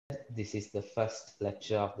This is the first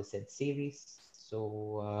lecture of the said series.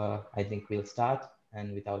 So I think we'll start,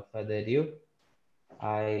 and without further ado,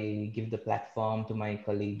 I give the platform to my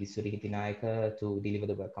colleague Dimithree Kahanda to deliver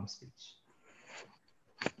the welcome speech.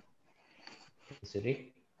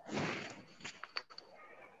 Dimithree.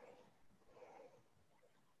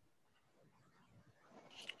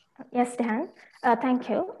 Yes, Dan. Thank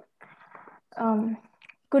you.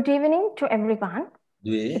 Good evening to everyone.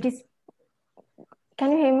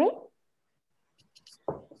 Can you hear me?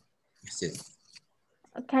 Yes.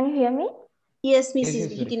 Can you hear me? Yes,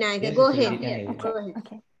 Mrs. Hitinaga. Go ahead. Go ahead.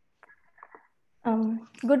 Okay.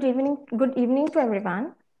 Good evening to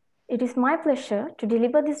everyone. It is my pleasure to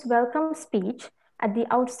deliver this welcome speech at the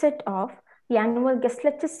outset of the annual Guest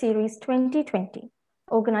Lecture Series 2020,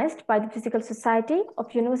 organized by the Physical Society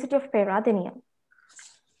of University of Peradeniya.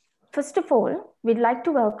 First of all, we'd like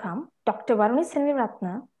to welcome Dr. Varuni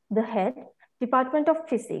Senviratna, the head, Department of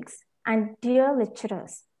Physics, and dear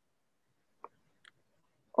lecturers.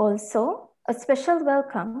 Also, a special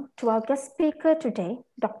welcome to our guest speaker today,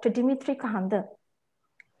 Dr. Dimithree Kahanda.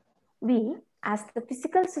 We, as the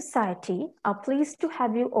Physical Society, are pleased to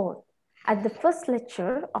have you all at the first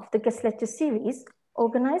lecture of the Guest Lecture Series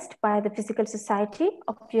organized by the Physical Society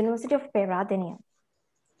of University of Peradeniya.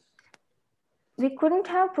 We couldn't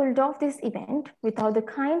have pulled off this event without the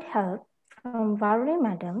kind help from Varuni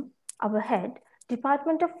Madam, our head,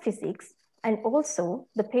 Department of Physics, and also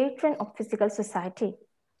the patron of Physical Society.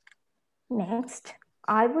 Next,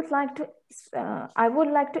 I would like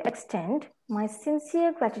to extend my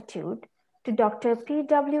sincere gratitude to Dr.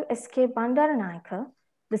 P.W.S.K. Bandaranayake,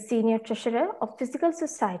 the Senior Treasurer of Physical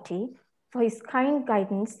Society, for his kind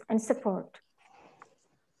guidance and support.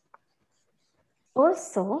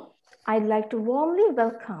 Also, I'd like to warmly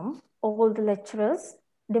welcome all the lecturers,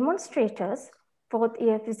 demonstrators, fourth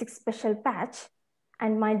year physics special batch,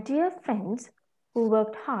 and my dear friends who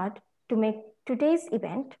worked hard to make today's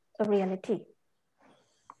event a reality.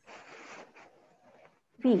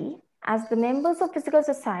 We, as the members of Physical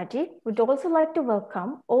Society, would also like to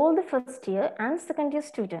welcome all the first year and second year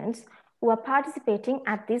students who are participating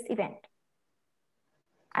at this event.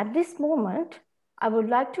 At this moment, I would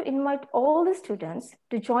like to invite all the students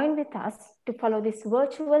to join with us to follow this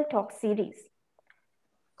virtual talk series.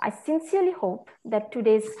 I sincerely hope that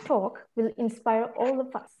today's talk will inspire all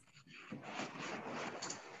of us.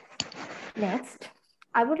 Next,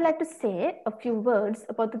 I would like to say a few words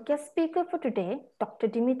about the guest speaker for today, Dr.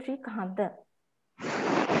 Dimithree Kahanda.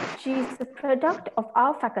 She is a product of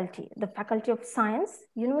our faculty, the Faculty of Science,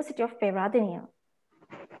 University of Peradeniya.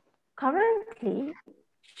 Currently,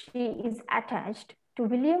 she is attached to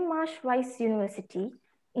William Marsh Rice University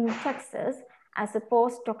in Texas as a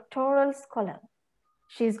postdoctoral scholar.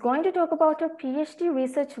 She is going to talk about her PhD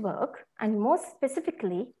research work and more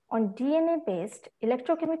specifically on DNA-based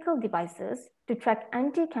electrochemical devices to track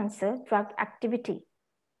anti-cancer drug activity.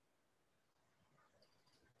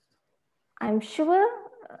 I'm sure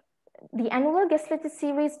the annual Guest Lecture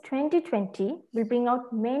Series 2020 will bring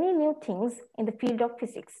out many new things in the field of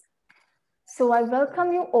physics. So I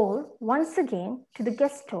welcome you all once again to the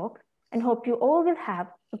guest talk and hope you all will have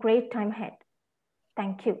a great time ahead.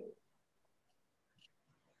 Thank you.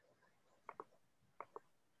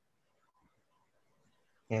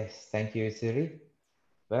 Yes, thank you, Suri.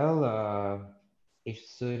 Well,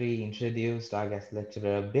 Suri introduced our guest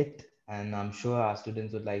lecturer a bit, and I'm sure our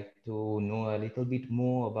students would like to know a little bit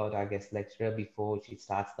more about our guest lecturer before she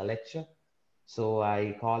starts the lecture. So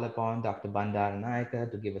I call upon Dr. Bandaranayake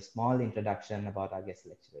to give a small introduction about our guest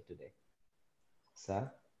lecturer today. Sir?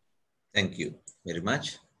 Thank you very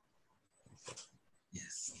much.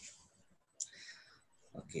 Yes.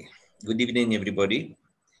 Okay. Good evening, everybody.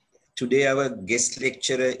 Today, our guest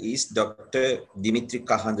lecturer is Dr. Dimithree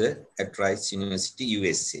Kahanda at Rice University,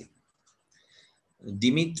 USA.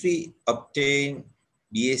 Dimithree obtained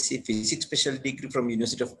BSc Physics Special Degree from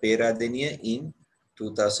University of Peradeniya in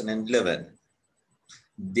 2011.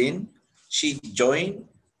 Then she joined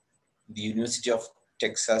the University of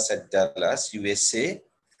Texas at Dallas, USA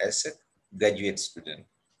as a graduate student.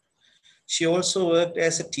 She also worked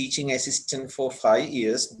as a teaching assistant for 5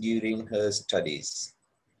 years during her studies.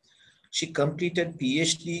 She completed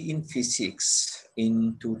PhD in physics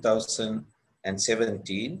in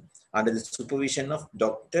 2017 under the supervision of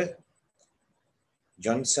Dr.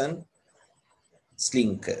 Johnson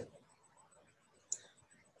Slinker.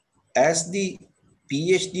 As the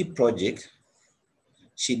PhD project,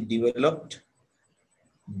 she developed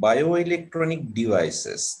bioelectronic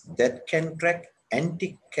devices that can track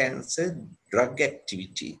anti-cancer drug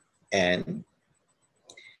activity and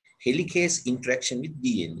helicase interaction with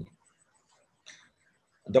DNA.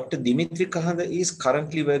 Dr. Dimithree Kahanda is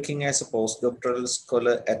currently working as a postdoctoral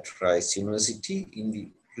scholar at Rice University in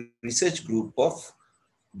the research group of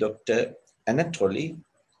Dr. Anatoly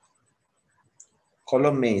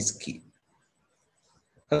Kolomeisky.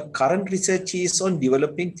 Her current research is on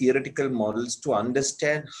developing theoretical models to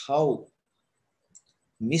understand how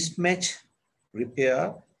mismatch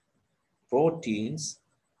repair proteins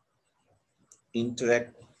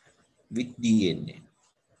interact with DNA.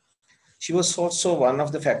 She was also one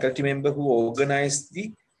of the faculty members who organized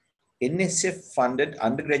the NSF-funded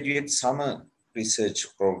undergraduate summer research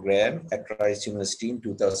program at Rice University in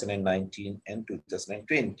 2019 and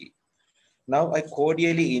 2020. Now I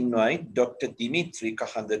cordially invite Dr. Dimithree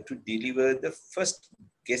Kahanda to deliver the first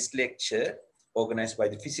guest lecture organized by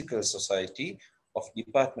the Physical Society of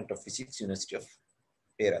Department of Physics, University of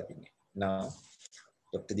Peradeniya. Now,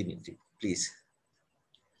 Dr. Dimithree, please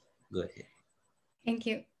go ahead. Thank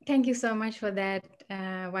you. Thank you so much for that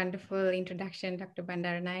wonderful introduction, Dr.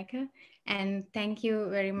 Bandaranayake. And thank you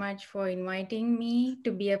very much for inviting me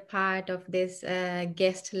to be a part of this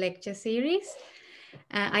guest lecture series.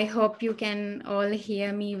 I hope you can all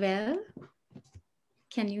hear me well.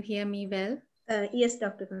 Can you hear me well? Yes,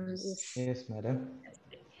 Dr. Kahanda, yes. Yes, madam.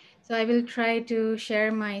 So I will try to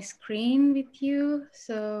share my screen with you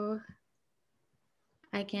so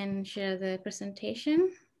I can share the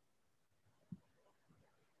presentation.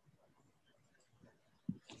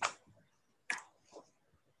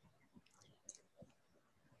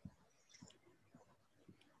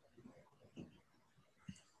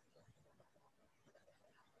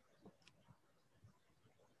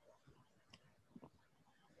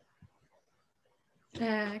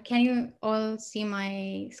 Can you all see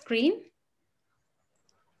my screen?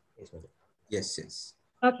 Yes, madam. Yes, yes.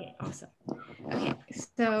 Okay, awesome. Okay,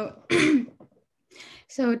 so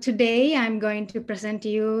so today I'm going to present to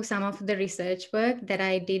you some of the research work that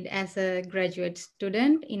I did as a graduate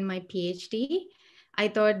student in my PhD. I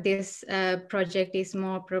thought this project is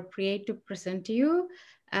more appropriate to present to you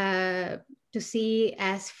to see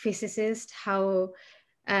as physicists how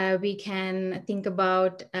we can think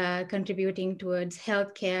about contributing towards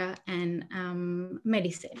healthcare and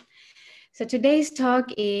medicine. So today's talk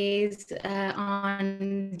is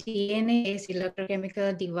on DNA-based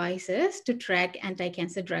electrochemical devices to track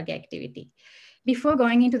anti-cancer drug activity. Before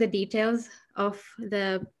going into the details of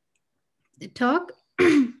the talk,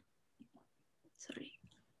 sorry.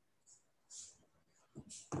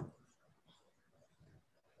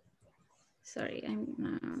 Sorry,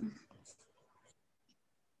 I'm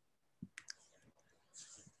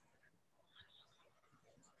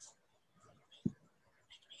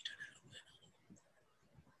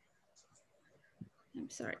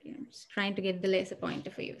sorry, I'm just trying to get the laser pointer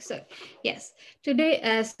for you. So yes,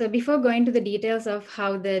 today, so before going to the details of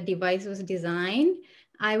how the device was designed,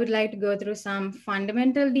 I would like to go through some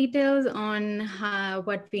fundamental details on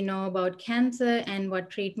what we know about cancer and what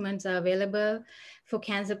treatments are available for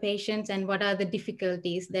cancer patients and what are the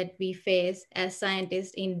difficulties that we face as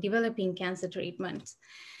scientists in developing cancer treatments.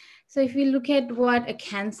 So if we look at what a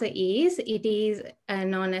cancer is, it is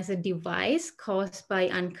known as a device caused by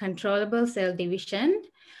uncontrollable cell division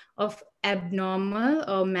of abnormal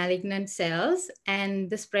or malignant cells and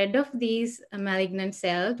the spread of these malignant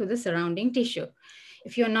cells to the surrounding tissue.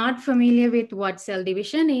 If you're not familiar with what cell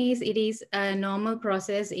division is, it is a normal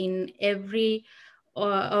process in every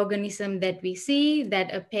organism that we see,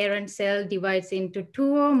 that a parent cell divides into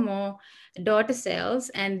two or more daughter cells,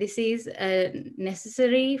 and this is a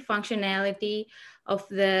necessary functionality of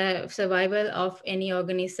the survival of any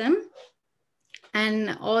organism.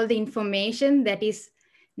 And all the information that is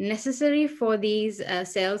necessary for these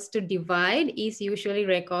cells to divide is usually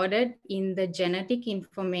recorded in the genetic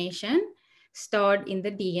information stored in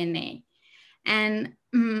the DNA. And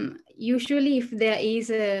usually if there is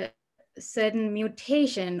a certain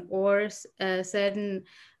mutation or a certain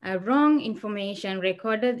wrong information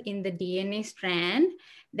recorded in the DNA strand,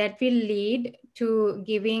 that will lead to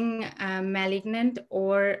giving malignant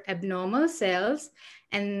or abnormal cells.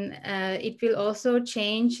 And it will also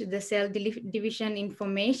change the cell division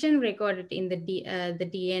information recorded in the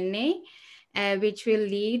DNA, which will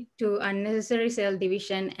lead to unnecessary cell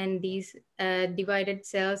division, and these divided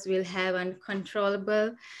cells will have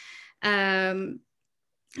uncontrollable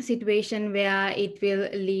situation where it will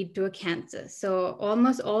lead to a cancer. So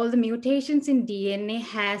almost all the mutations in DNA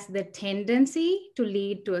has the tendency to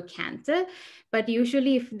lead to a cancer, but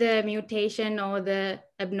usually if the mutation or the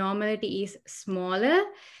abnormality is smaller,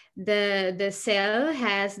 the cell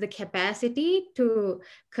has the capacity to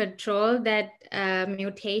control that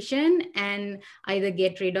mutation and either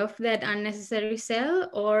get rid of that unnecessary cell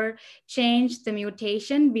or change the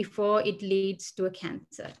mutation before it leads to a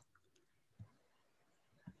cancer.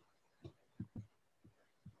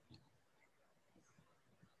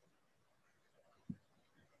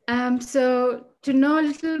 So to know a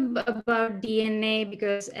little about DNA,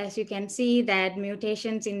 because as you can see that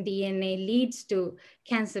mutations in DNA leads to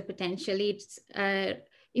cancer potentially, it's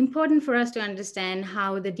important for us to understand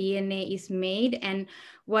how the DNA is made and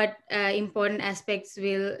what important aspects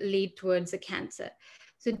will lead towards a cancer.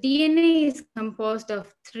 So DNA is composed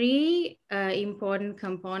of three important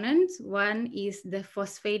components. One is the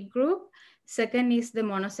phosphate group, second is the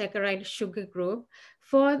monosaccharide sugar group,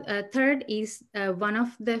 third is one of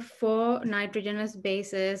the four nitrogenous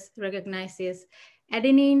bases recognized as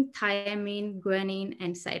adenine, thymine, guanine,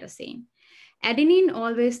 and cytosine. Adenine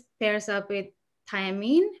always pairs up with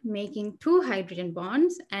thymine, making 2 hydrogen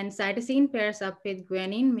bonds, and cytosine pairs up with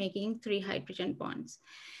guanine, making 3 hydrogen bonds.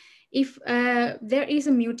 If there is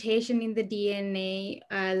a mutation in the DNA,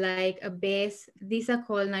 like a base, these are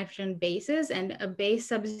called nitrogen bases, and a base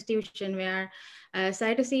substitution where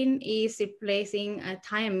cytosine is replacing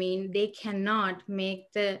thymine, they cannot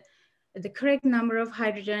make the correct number of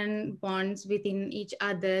hydrogen bonds within each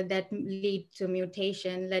other that lead to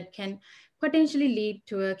mutation that can potentially lead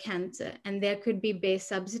to a cancer. And there could be base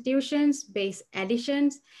substitutions, base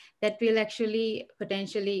additions that will actually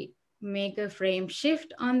potentially make a frame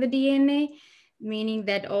shift on the DNA, meaning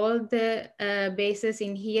that all the bases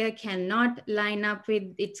in here cannot line up with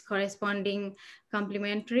its corresponding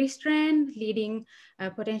complementary strand,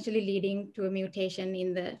 potentially leading to a mutation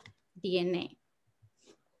in the DNA.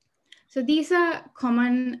 So these are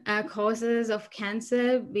common causes of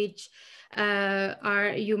cancer, which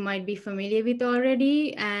you might be familiar with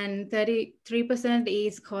already, and 33%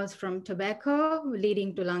 is caused from tobacco,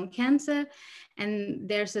 leading to lung cancer. And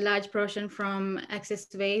there's a large portion from excess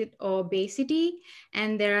weight or obesity.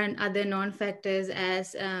 And there are other known factors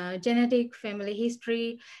as genetic, family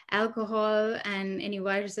history, alcohol, and any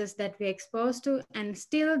viruses that we're exposed to. And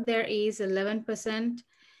still there is 11%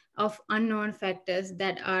 of unknown factors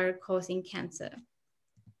that are causing cancer.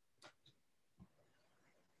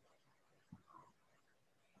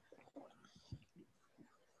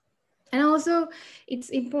 And also, it's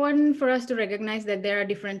important for us to recognize that there are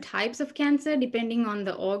different types of cancer depending on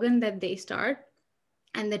the organ that they start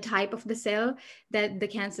and the type of the cell that the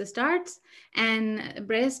cancer starts. And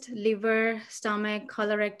breast, liver, stomach,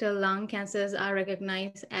 colorectal, lung cancers are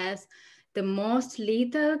recognized as the most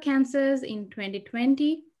lethal cancers in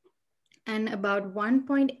 2020. And about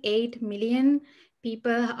 1.8 million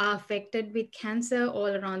people are affected with cancer all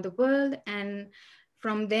around the world. And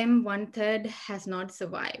from them, 1/3 has not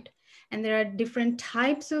survived. And there are different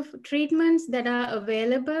types of treatments that are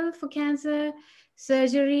available for cancer.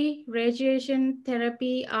 Surgery, radiation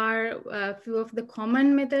therapy are a few of the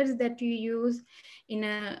common methods that you use in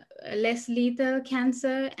a less lethal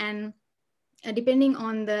cancer. And depending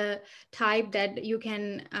on the type that you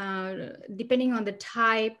can, depending on the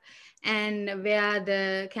type and where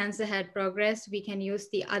the cancer had progressed, we can use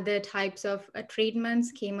the other types of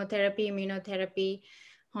treatments, chemotherapy, immunotherapy,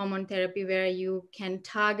 hormone therapy, where you can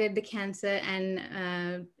target the cancer,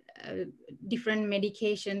 and different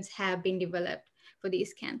medications have been developed for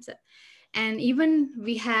this cancer. And even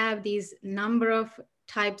we have these number of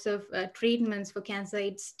types of treatments for cancer,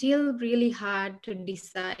 it's still really hard to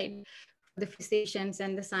decide for the physicians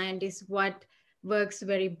and the scientists what works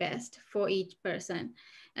very best for each person.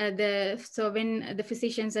 So when the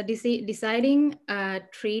physicians are deciding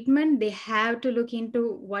treatment, they have to look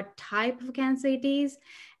into what type of cancer it is,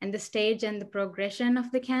 and the stage and the progression of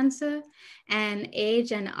the cancer, and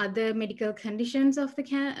age and other medical conditions of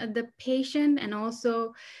the patient, and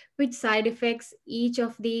also which side effects each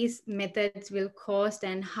of these methods will cause,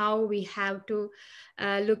 and how we have to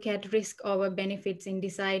look at risk over benefits in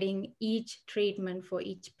deciding each treatment for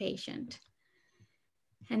each patient.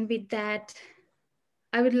 And with that,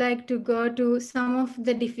 I would like to go to some of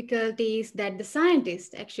the difficulties that the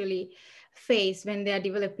scientists actually face when they are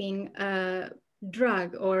developing a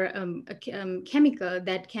drug or a chemical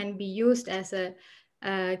that can be used as a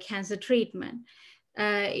cancer treatment.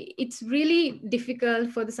 It's really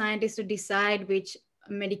difficult for the scientists to decide which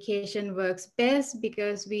medication works best,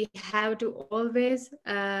 because we have to always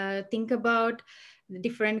think about the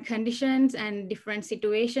different conditions and different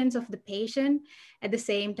situations of the patient, at the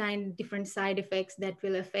same time different side effects that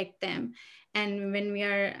will affect them. And when we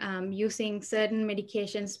are using certain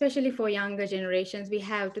medications, especially for younger generations, we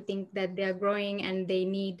have to think that they are growing and they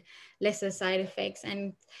need lesser side effects,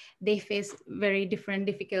 and they face very different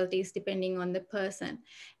difficulties depending on the person.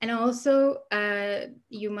 And also,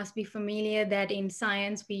 you must be familiar that in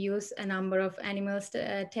science, we use a number of animal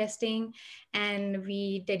testing, and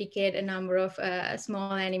we dedicate a number of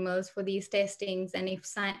small animals for these testings. And if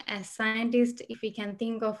as scientists, if we can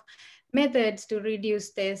think of methods to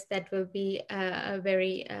reduce this, that will be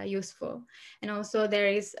very useful. And also there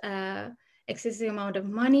is excessive amount of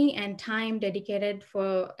money and time dedicated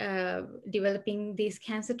for developing these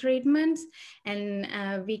cancer treatments. And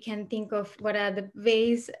we can think of what are the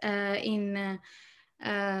ways in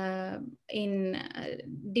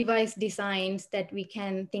device designs that we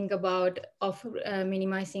can think about of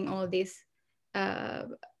minimizing all these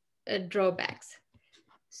drawbacks.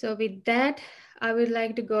 So with that, I would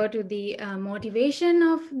like to go to the motivation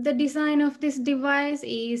of the design of this device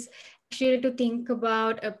is actually to think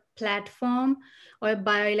about a platform or a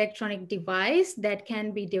bioelectronic device that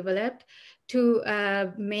can be developed to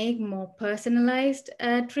make more personalized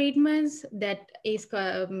treatments that is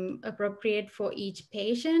appropriate for each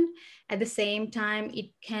patient. At the same time, it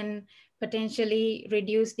can potentially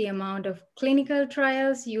reduce the amount of clinical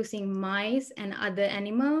trials using mice and other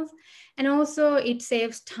animals. And also it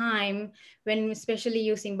saves time when, especially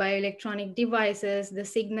using bioelectronic devices, the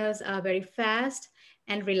signals are very fast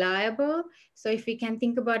and reliable. So if we can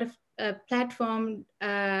think about a platform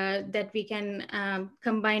that we can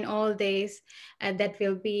combine all these, that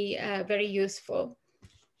will be very useful.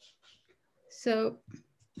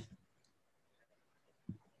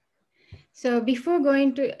 So before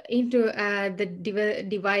going into the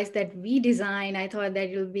device that we design, I thought that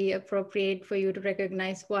it will be appropriate for you to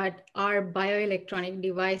recognize what are bioelectronic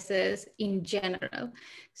devices in general.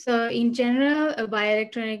 So in general, a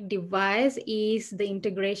bioelectronic device is the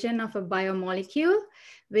integration of a biomolecule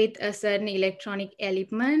with a certain electronic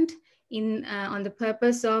element on the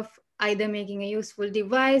purpose of either making a useful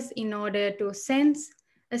device in order to sense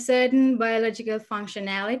a certain biological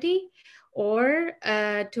functionality, or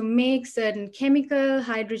to make certain chemical,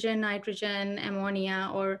 hydrogen, nitrogen, ammonia,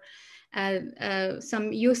 or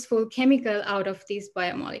some useful chemical out of these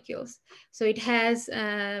biomolecules. So it has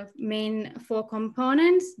main 4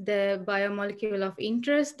 components: the biomolecule of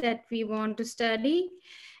interest that we want to study,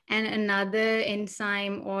 and another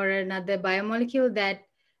enzyme or another biomolecule that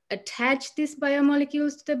attach these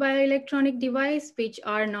biomolecules to the bioelectronic device, which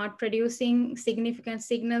are not producing significant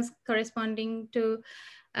signals corresponding to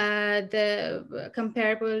the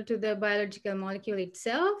comparable to the biological molecule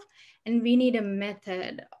itself. And we need a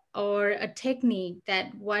method or a technique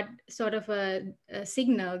that what sort of a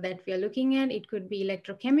signal that we are looking at. It could be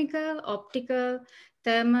electrochemical, optical,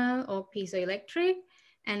 thermal, or piezoelectric,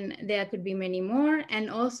 and there could be many more. And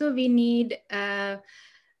also we need a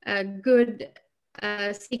good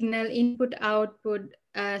signal input output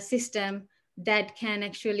system that can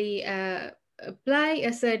actually apply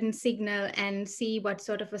a certain signal and see what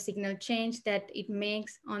sort of a signal change that it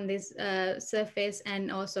makes on this surface,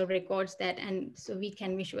 and also records that, and so we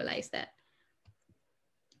can visualize that.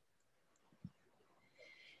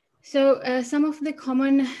 So some of the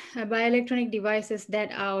common bioelectronic devices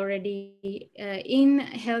that are already in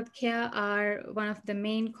healthcare are, one of the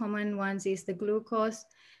main common ones is the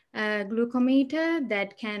glucometer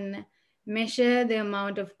that can measure the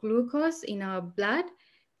amount of glucose in our blood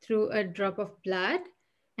through a drop of blood.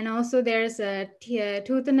 And also there's a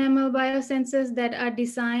tooth enamel biosensors that are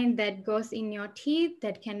designed that goes in your teeth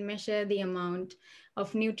that can measure the amount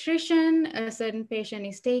of nutrition a certain patient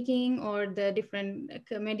is taking, or the different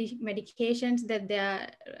medications that they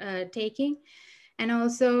are taking. And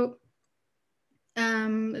also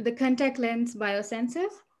the contact lens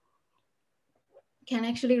biosensors can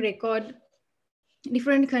actually record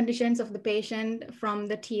different conditions of the patient from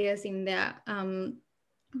the tears in their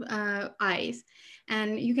eyes.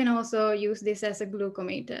 And you can also use this as a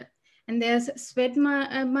glucometer. And there's sweat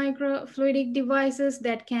microfluidic devices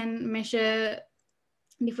that can measure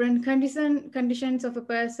different conditions of a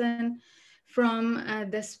person from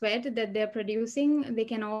the sweat that they're producing. They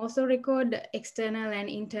can also record external and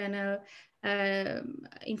internal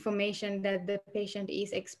information that the patient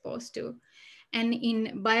is exposed to. And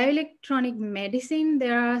in bioelectronic medicine,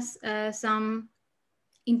 there are some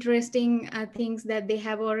interesting things that they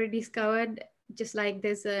have already discovered, just like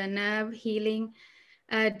this nerve healing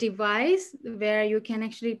a device where you can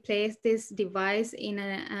actually place this device in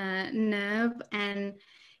a nerve, and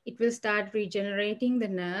it will start regenerating the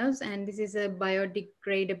nerves. And this is a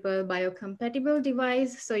biodegradable, biocompatible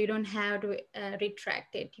device, so you don't have to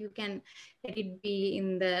retract it. You can let it be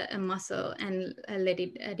in the muscle and let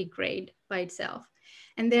it degrade by itself.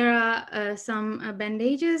 And there are some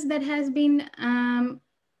bandages that has been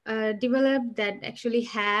developed that actually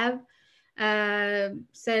have a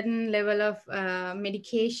certain level of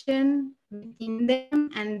medication within them,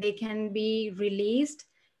 and they can be released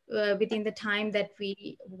within the time that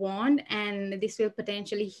we want, and this will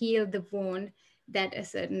potentially heal the wound that a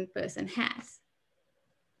certain person has.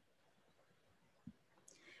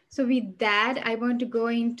 So with that, I want to go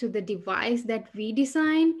into the device that we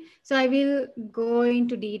designed. So I will go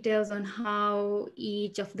into details on how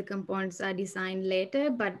each of the components are designed later,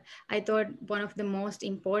 but I thought one of the most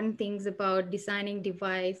important things about designing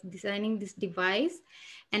this device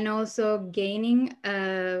and also gaining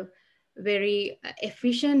a very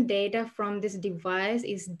efficient data from this device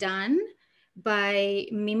is done by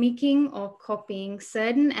mimicking or copying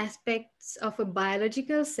certain aspects of a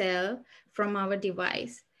biological cell from our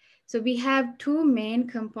device. So we have two main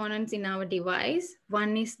components in our device.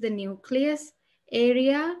 One is the nucleus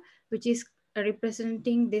area, which is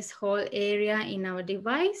representing this whole area in our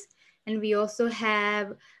device. And we also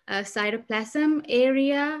have a cytoplasm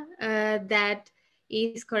area that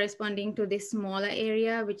is corresponding to this smaller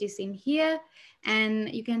area, which is in here. And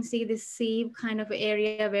you can see this sieve kind of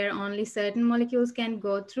area where only certain molecules can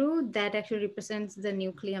go through. That actually represents the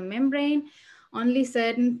nuclear membrane. Only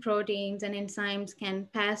certain proteins and enzymes can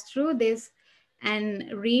pass through this and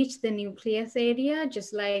reach the nucleus area,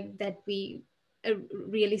 just like that we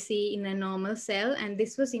really see in a normal cell. And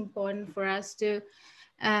this was important for us to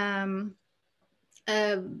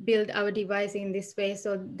build our device in this way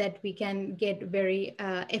so that we can get very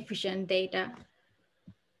efficient data.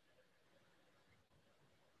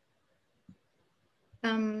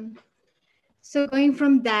 So going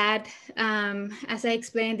from that, as I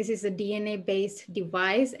explained, this is a DNA-based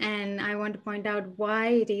device, and I want to point out why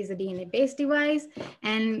it is a DNA-based device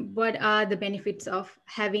and what are the benefits of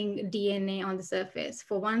having DNA on the surface.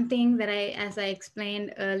 For one thing, as I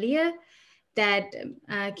explained earlier, that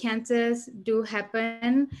cancers do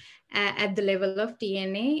happen at the level of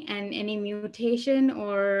DNA, and any mutation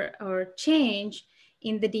or change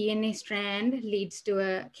in the DNA strand leads to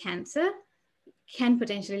a cancer. Can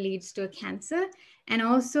potentially lead to a cancer. And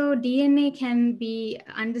also DNA can be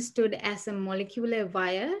understood as a molecular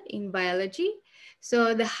wire in biology.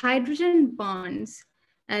 So the hydrogen bonds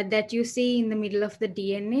that you see in the middle of the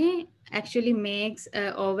DNA actually makes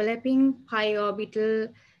an overlapping pi orbital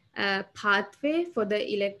pathway for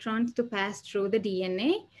the electrons to pass through the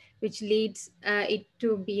DNA, which leads it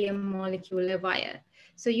to be a molecular wire.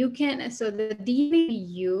 So the DNA we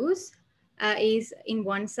use is in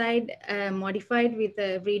one side modified with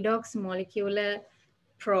a redox molecular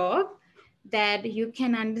probe that you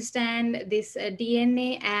can understand this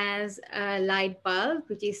DNA as a light bulb,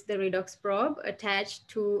 which is the redox probe attached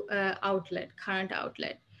to current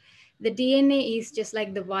outlet. The DNA is just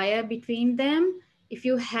like the wire between them. If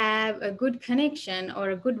you have a good connection or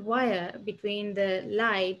a good wire between the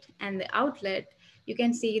light and the outlet, you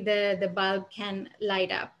can see the bulb can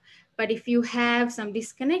light up. But if you have some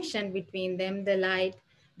disconnection between them,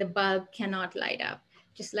 the bulb cannot light up.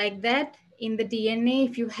 Just like that, in the DNA,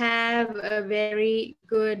 if you have a very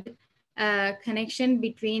good connection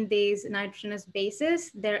between these nitrogenous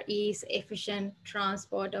bases, there is efficient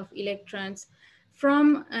transport of electrons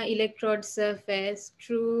from an electrode surface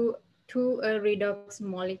through to a redox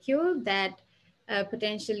molecule that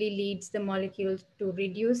potentially leads the molecule to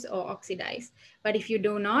reduce or oxidize. But if you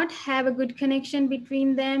do not have a good connection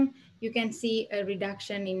between them, you can see a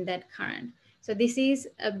reduction in that current. So this is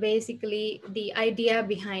basically the idea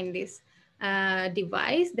behind this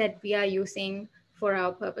device that we are using for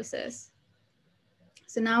our purposes.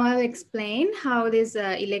 So now I'll explain how this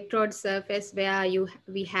electrode surface where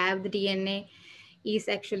we have the DNA is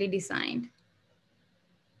actually designed.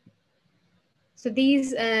 So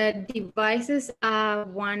these devices are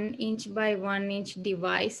 1 inch by 1 inch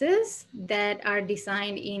devices that are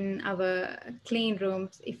designed in our clean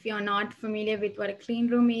rooms. If you're not familiar with what a clean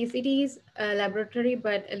room is, it is a laboratory,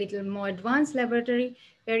 but a little more advanced laboratory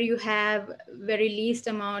where you have very least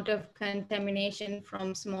amount of contamination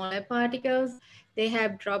from smaller particles. They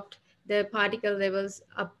have dropped the particle levels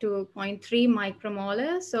up to 0.3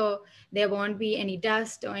 micromolar. So there won't be any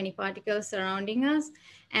dust or any particles surrounding us.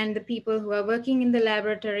 And the people who are working in the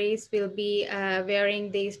laboratories will be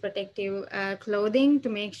wearing these protective clothing to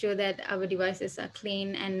make sure that our devices are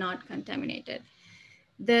clean and not contaminated.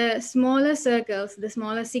 The smaller circles, the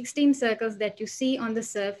smaller 16 circles that you see on the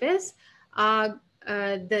surface are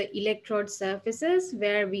the electrode surfaces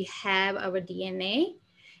where we have our DNA.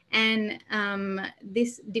 And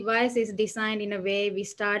this device is designed in a way, we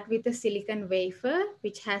start with a silicon wafer,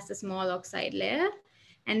 which has a small oxide layer,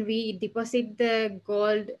 and we deposit the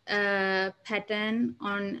gold pattern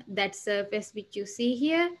on that surface, which you see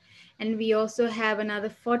here. And we also have another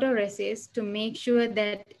photoresist to make sure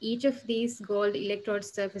that each of these gold electrode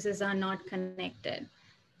surfaces are not connected.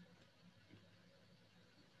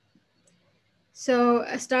 So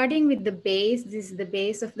starting with the base, this is the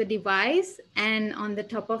base of the device. And on the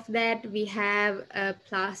top of that, we have a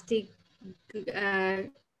plastic,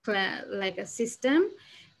 like a system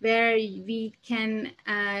where we can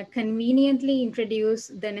conveniently introduce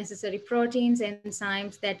the necessary proteins,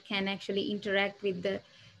 enzymes that can actually interact with the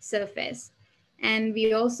surface. And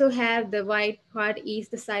we also have the white part is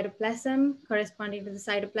the cytoplasm, corresponding to the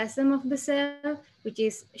cytoplasm of the cell, which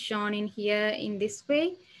is shown in here in this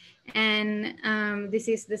way. And this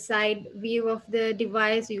is the side view of the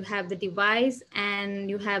device. You have the device and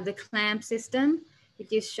you have the clamp system,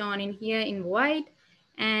 which is shown in here in white,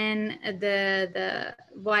 and the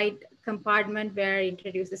white compartment where you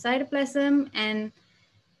introduce the cytoplasm. And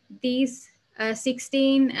these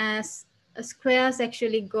 16 squares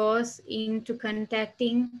actually goes into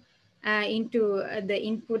contacting into the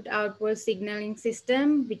input-output signaling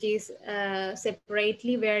system, which is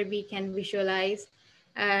separately where we can visualize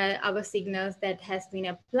our signals that has been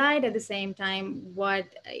applied at the same time, what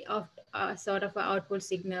of sort of an output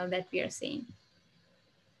signal that we are seeing.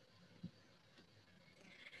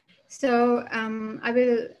 So I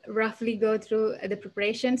will roughly go through the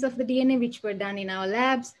preparations of the DNA which were done in our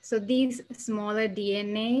labs. So these smaller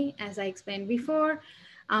DNA, as I explained before,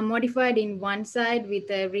 are modified in one side with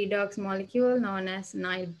a redox molecule known as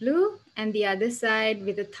Nile blue, and the other side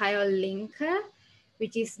with a thiol linker,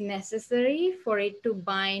 which is necessary for it to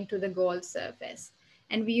bind to the gold surface.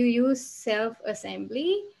 And we use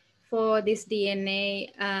self-assembly for this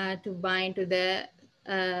DNA to bind to the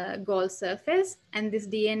gold surface. And this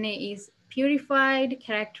DNA is purified,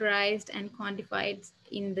 characterized, and quantified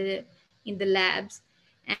in the labs.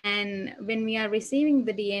 And when we are receiving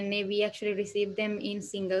the DNA, we actually receive them in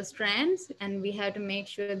single strands, and we have to make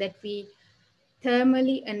sure that we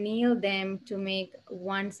thermally anneal them to make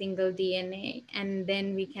one single DNA, and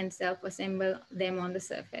then we can self-assemble them on the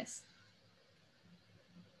surface.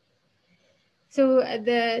 So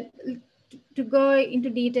to go into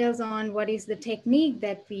details on what is the technique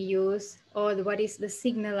that we use, or what is the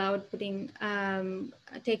signal outputting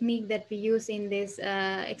technique that we use in these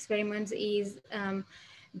experiments, is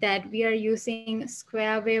that we are using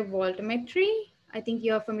square wave voltammetry. I think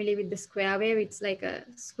you're familiar with the square wave. It's like a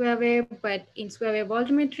square wave, but in square wave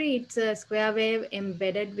voltammetry, it's a square wave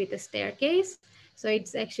embedded with a staircase. So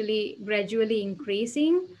it's actually gradually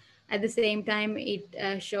increasing. At the same time, it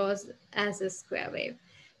shows as a square wave.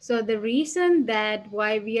 So the reason that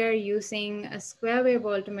why we are using a square wave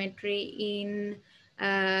voltammetry in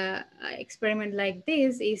experiment like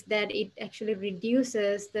this is that it actually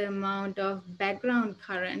reduces the amount of background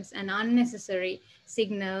currents and unnecessary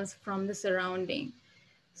signals from the surrounding.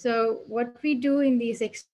 So what we do in these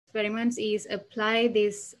experiments is apply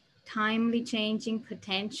this timely changing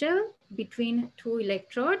potential between two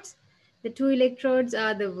electrodes. The two electrodes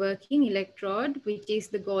are the working electrode, which is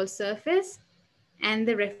the gold surface, and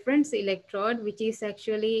the reference electrode, which is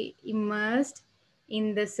actually immersed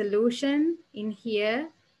in the solution in here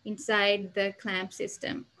inside the clamp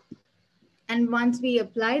system. And once we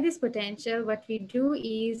apply this potential, what we do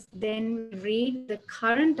is then we read the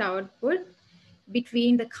current output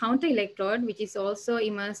between the counter electrode, which is also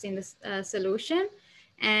immersed in the solution,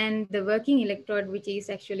 and the working electrode, which is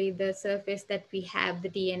actually the surface that we have the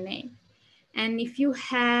DNA. And if you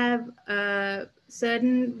have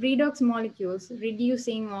certain redox molecules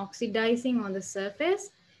reducing or oxidizing on the surface,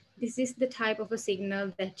 this is the type of a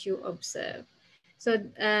signal that you observe. So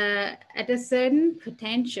at a certain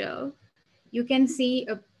potential, you can see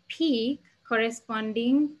a peak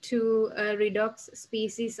corresponding to a redox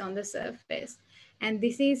species on the surface. And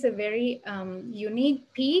this is a very unique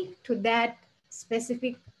peak to that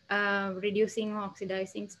specific reducing or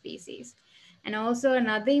oxidizing species. And also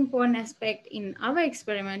another important aspect in our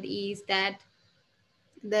experiment is that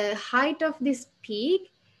the height of this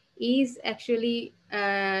peak is actually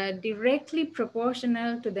directly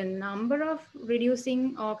proportional to the number of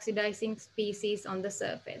reducing or oxidizing species on the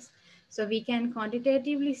surface. So we can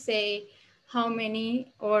quantitatively say how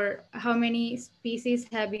many species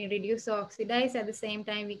have been reduced or oxidized. At the same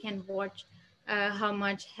time, we can watch how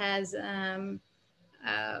much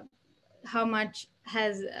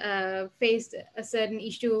has faced a certain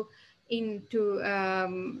issue into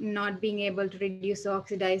not being able to reduce or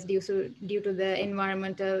oxidize due to the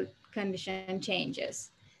environmental condition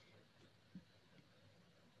changes.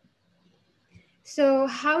 So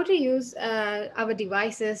how to use our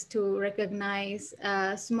devices to recognize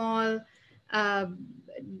small uh,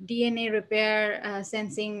 DNA repair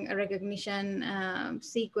sensing recognition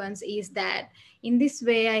sequence is that in this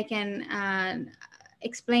way I can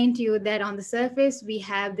explain to you that on the surface we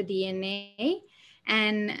have the DNA,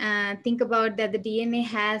 and think about that the DNA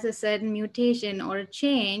has a certain mutation or a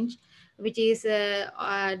change, which is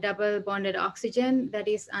a double bonded oxygen that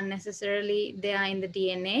is unnecessarily there in the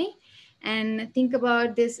DNA. And think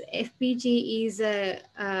about this FPG is a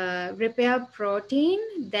repair protein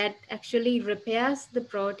that actually repairs the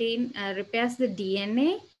protein, repairs the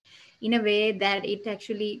DNA in a way that it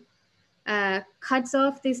actually cuts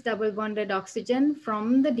off this double bonded oxygen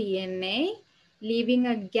from the DNA, leaving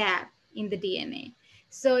a gap in the DNA.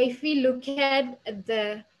 So if we look at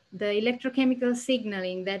the electrochemical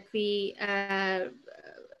signaling that we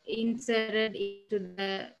inserted into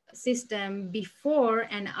the system before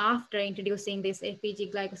and after introducing this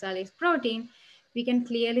FPG glycosylase protein, we can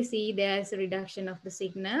clearly see there's a reduction of the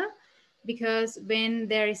signal, because when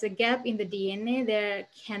there is a gap in the DNA, there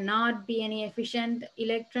cannot be any efficient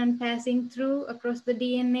electron passing through across the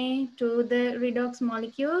DNA to the redox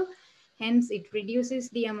molecule. Hence, it reduces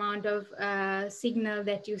the amount of signal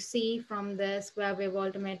that you see from the square wave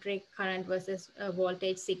voltammetric current versus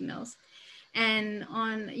voltage signals. And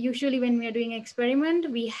usually when we are doing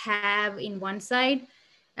experiment, we have in one side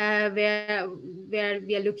where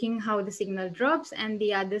we are looking how the signal drops, and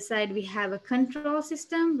the other side we have a control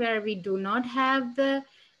system where we do not have the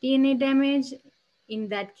DNA damage. In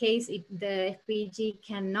that case, the FPG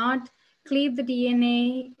cannot cleave the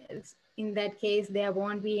DNA. In that case, there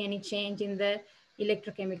won't be any change in the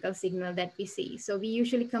electrochemical signal that we see. So we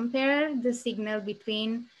usually compare the signal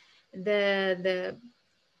between the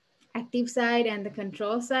active side and the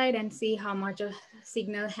control side and see how much a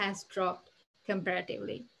signal has dropped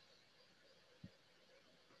comparatively.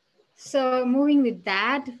 So moving with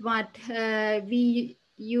that, what we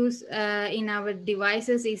use in our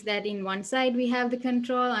devices is that in one side we have the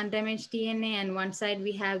control undamaged DNA, and one side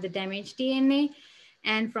we have the damaged DNA.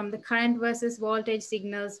 And from the current versus voltage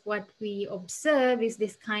signals, what we observe is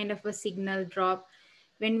this kind of a signal drop.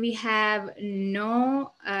 When we have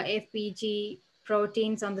no FPG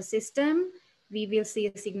proteins on the system, we will see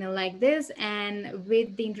a signal like this. And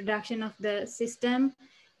with the introduction of the system,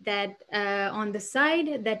 that on the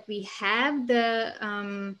side that we have the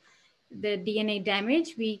DNA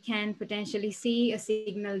damage, we can potentially see a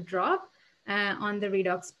signal drop on the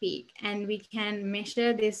redox peak. And we can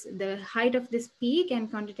measure the height of this peak and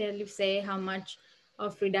quantitatively say how much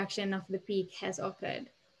of reduction of the peak has occurred.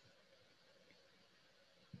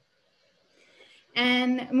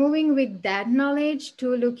 And moving with that knowledge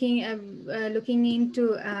to looking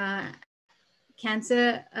into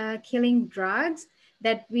cancer killing drugs,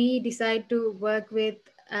 that we decide to work with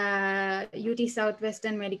UT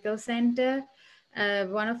Southwestern Medical Center.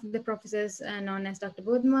 One of the professors known as Dr.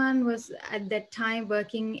 Budman was at that time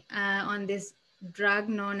working on this drug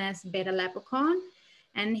known as beta-lapocorn.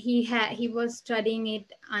 And he was studying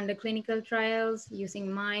it under clinical trials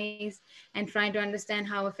using mice and trying to understand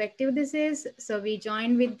how effective this is. So we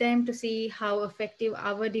joined with them to see how effective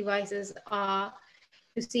our devices are,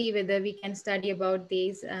 to see whether we can study about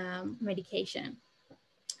these medication.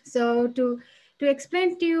 So to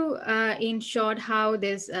explain to you in short how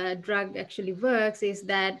this drug actually works is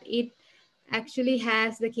that it actually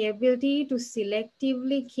has the capability to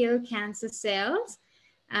selectively kill cancer cells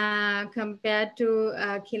compared to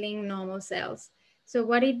killing normal cells. So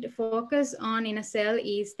what it focuses on in a cell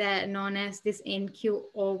is that known as this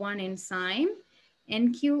NQO1 enzyme.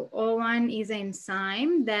 NQO1 is an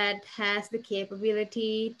enzyme that has the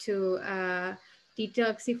capability to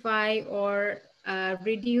detoxify or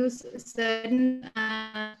reduce certain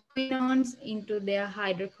quinones into their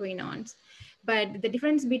hydroquinones. But the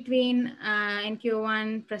difference between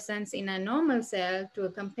NQ1 presence in a normal cell to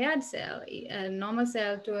a compared cell, a normal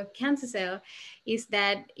cell to a cancer cell, is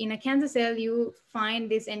that in a cancer cell, you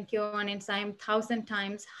find this NQ1 enzyme 1,000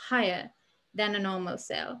 times higher than a normal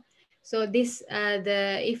cell. So this,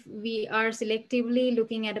 if we are selectively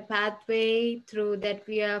looking at a pathway through that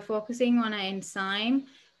we are focusing on an enzyme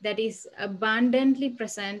that is abundantly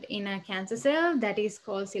present in a cancer cell, that is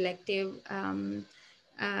called selective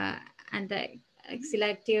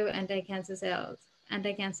anti-cancer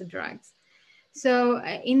drugs. So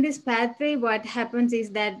in this pathway, what happens is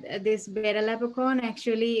that this beta-lapocorn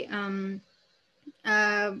actually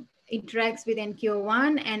interacts with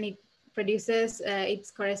NQO1 and it produces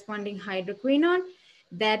its corresponding hydroquinone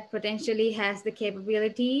that potentially has the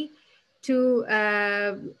capability to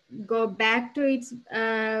go back to its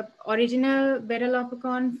original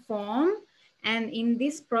beta-leucocon form. And in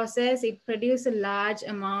this process, it produces a large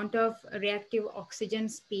amount of reactive oxygen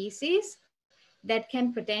species that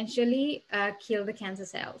can potentially kill the cancer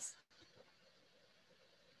cells.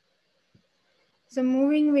 So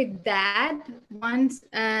moving with that, once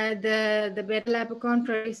the beta-leucocon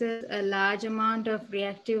produces a large amount of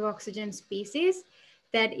reactive oxygen species,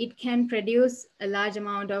 that it can produce a large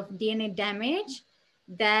amount of DNA damage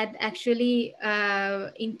that actually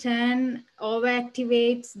in turn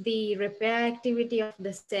overactivates the repair activity of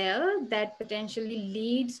the cell that potentially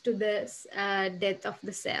leads to the death of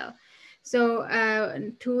the cell. So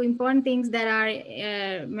two important things that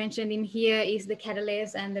are mentioned in here is the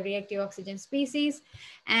catalase and the reactive oxygen species.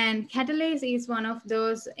 And catalase is one of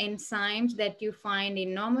those enzymes that you find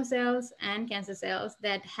in normal cells and cancer cells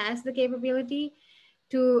that has the capability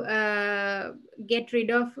to get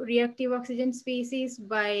rid of reactive oxygen species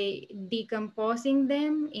by decomposing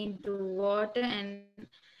them into water.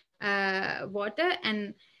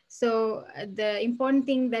 And so the important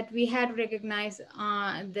thing that we had to recognize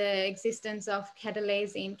the existence of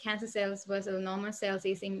catalase in cancer cells versus normal cells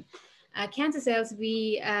is in cancer cells,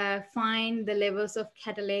 we find the levels of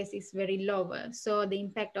catalase is very lower. So the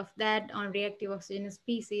impact of that on reactive oxygen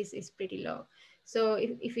species is pretty low. So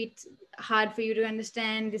if it's hard for you to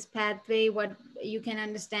understand this pathway, what you can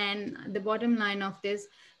understand, the bottom line of this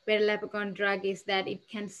beta-leucocon drug is that it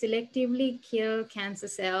can selectively kill cancer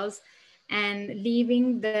cells and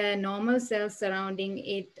leaving the normal cells surrounding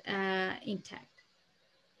it intact.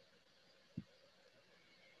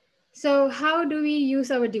 So how do we use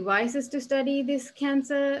our devices to study this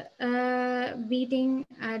cancer beating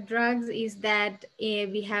drugs is that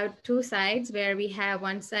we have two sides where we have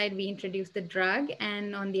one side we introduce the drug,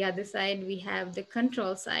 and on the other side we have the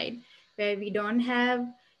control side where we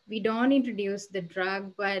don't introduce the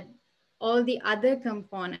drug, but all the other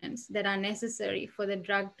components that are necessary for the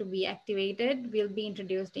drug to be activated will be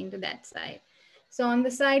introduced into that side. So on the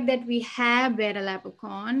side that we have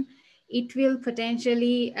beta-leucocon, it will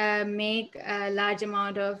potentially make a large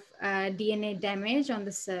amount of DNA damage on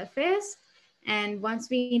the surface. And once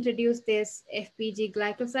we introduce this FPG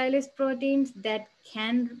glycosylase proteins that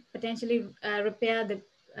can potentially repair the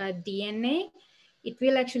DNA, it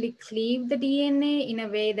will actually cleave the DNA in a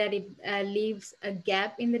way that it leaves a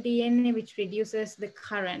gap in the DNA, which reduces the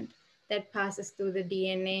current that passes through the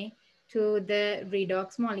DNA to the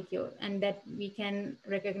redox molecule, and that we can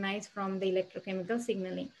recognize from the electrochemical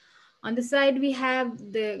signaling. On the side, we have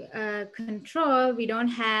the control. We don't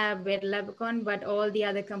have beta-leucocon, but all the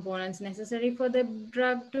other components necessary for the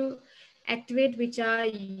drug to activate, which are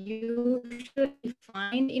usually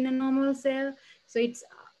found in a normal cell. So it's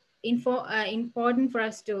important for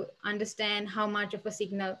us to understand how much of a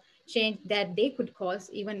signal change that they could cause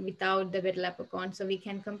even without the beta-leucocon. So we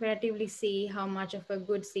can comparatively see how much of a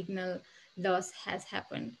good signal loss has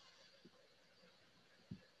happened.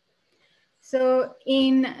 So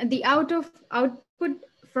in the output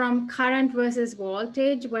from current versus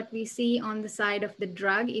voltage, what we see on the side of the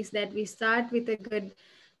drug is that we start with a good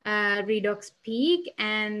redox peak,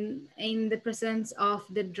 and in the presence of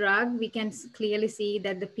the drug, we can clearly see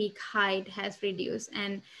that the peak height has reduced,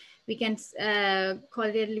 and we can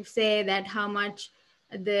qualitatively say that how much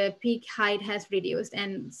the peak height has reduced.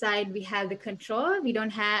 And side we have the control. We don't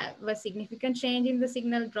have a significant change in the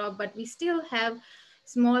signal drop, but we still have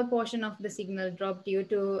small portion of the signal drop due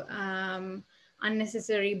to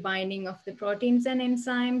unnecessary binding of the proteins and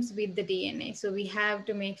enzymes with the DNA. So we have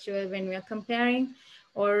to make sure when we are comparing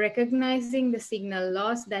or recognizing the signal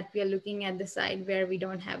loss that we are looking at the side where we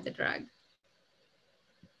don't have the drug.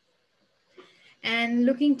 And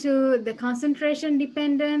looking to the concentration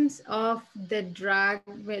dependence of the drug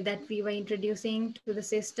that we were introducing to the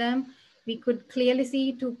system, we could clearly see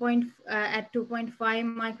at 2.5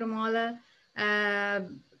 micromolar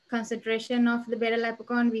concentration of the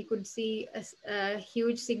beta-leucocon, we could see a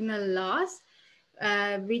huge signal loss,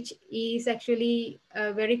 which is actually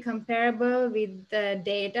very comparable with the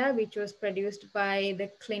data which was produced by the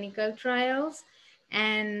clinical trials.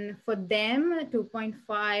 And for them,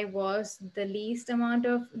 2.5 was the least amount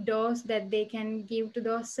of dose that they can give to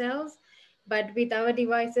those cells. But with our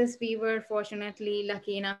devices, we were fortunately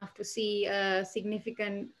lucky enough to see a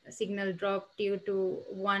significant signal drop due to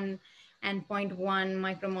 1 and 0.1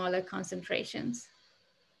 micromolar concentrations.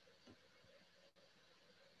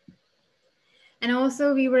 And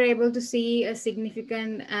also we were able to see a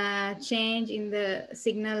significant change in the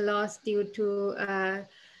signal loss due to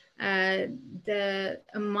the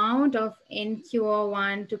amount of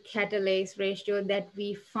NQO1 to catalase ratio that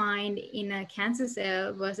we find in a cancer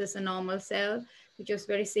cell versus a normal cell, which was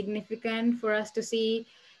very significant for us to see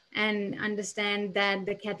and understand that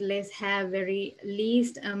the catalase have very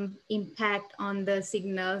least impact on the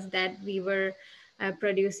signals that we were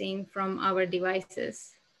producing from our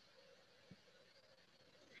devices.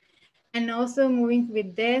 And also moving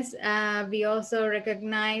with this, we also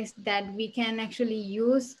recognize that we can actually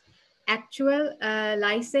use actual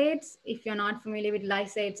lysates. If you're not familiar with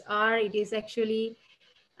lysates are, it is actually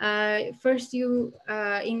first you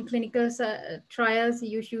in clinical trials,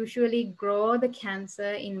 you usually grow the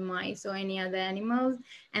cancer in mice or any other animals,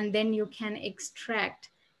 and then you can extract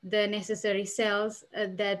the necessary cells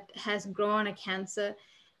that has grown a cancer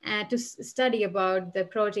to study about the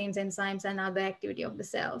proteins, enzymes, and other activity of the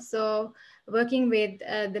cell. So working with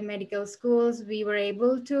the medical schools, we were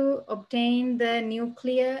able to obtain the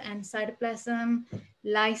nuclear and cytoplasm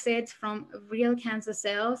lysates from real cancer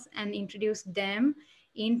cells and introduce them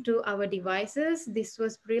into our devices. This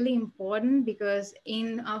was really important because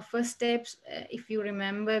in our first steps, if you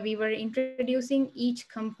remember, we were introducing each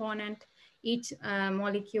component, each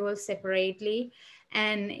molecule separately.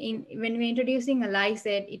 And when we're introducing a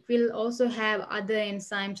lysate, it will also have other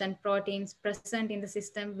enzymes and proteins present in the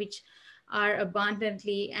system, which are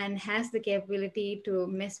abundantly and has the capability to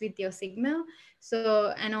mess with your signal.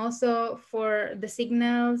 So, and also for the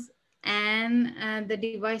signals and the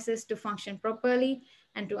devices to function properly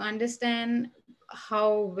and to understand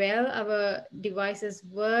how well our devices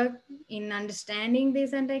work in understanding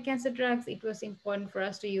these anti-cancer drugs, it was important for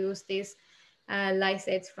us to use these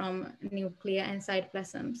lysates from nuclear and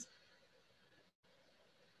cytoplasms.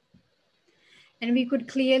 And we could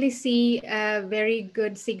clearly see a very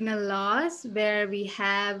good signal loss where we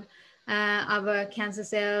have our cancer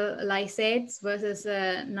cell lysates versus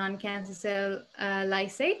non-cancer cell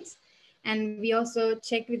lysates. And we also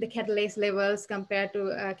checked with the catalase levels compared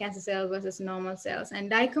to cancer cell versus normal cells.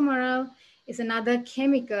 And dicameral is another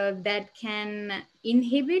chemical that can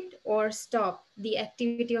inhibit or stop the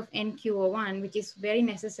activity of NQO1, which is very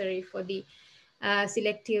necessary for the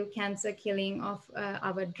selective cancer killing of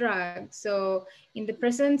our drug. So in the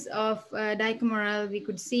presence of dicameral, we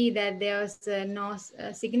could see that there was no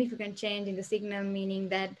significant change in the signal, meaning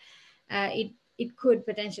that it could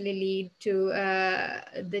potentially lead to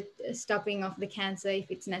the stopping of the cancer if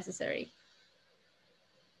it's necessary.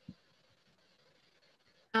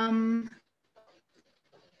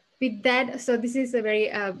 With that, so this is a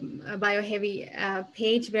very bio-heavy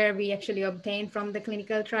page where we actually obtain from the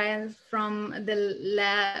clinical trials from the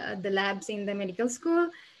labs in the medical school,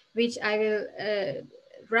 which I will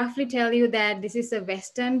roughly tell you that this is a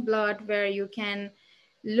Western blot where you can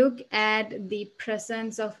look at the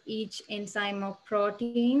presence of each enzyme or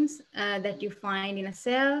proteins that you find in a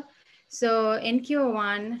cell. So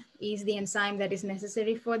NQO1 is the enzyme that is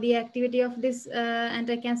necessary for the activity of this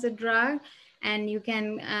anti-cancer drug. And you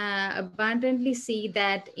can abundantly see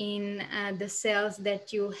that in the cells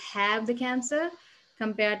that you have the cancer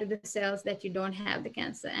compared to the cells that you don't have the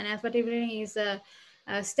cancer. And alpha-tryptophan is a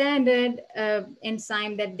standard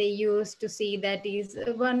enzyme that they use to see that is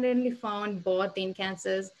abundantly found both in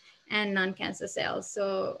cancers and non-cancer cells.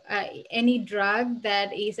 So any drug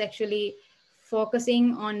that is actually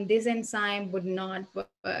focusing on this enzyme would not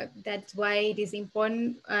work. That's why it is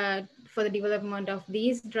important for the development of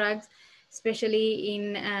these drugs, especially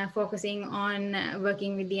in focusing on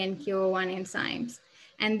working with the NQO1 enzymes.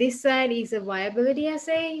 And this side is a viability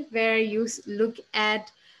assay where you look at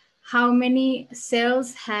how many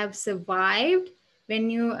cells have survived when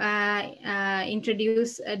you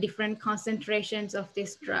introduce different concentrations of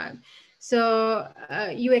this drug. So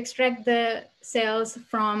you extract the cells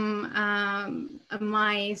from a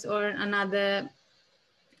mice or another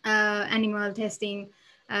animal testing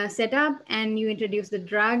setup, and you introduce the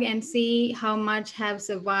drug and see how much have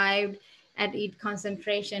survived at each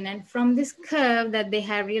concentration. And from this curve that they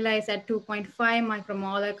have realized at 2.5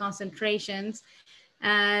 micromolar concentrations,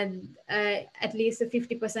 at least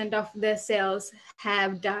 50% of the cells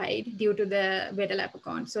have died due to the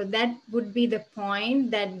beta-lactam. So that would be the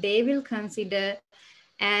point that they will consider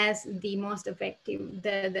as the most effective,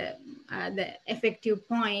 the effective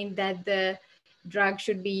point that the drug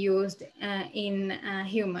should be used in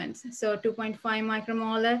humans. So 2.5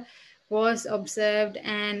 micromolar was observed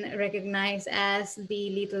and recognized as the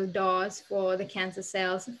lethal dose for the cancer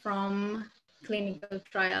cells from clinical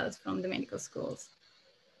trials from the medical schools.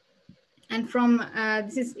 And from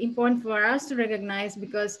this is important for us to recognize,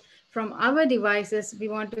 because from our devices, we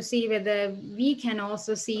want to see whether we can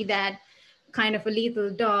also see that kind of a lethal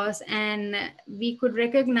dose, and we could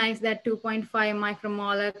recognize that 2.5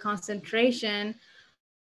 micromolar concentration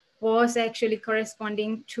was actually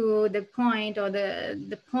corresponding to the point, or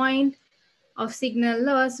the point of signal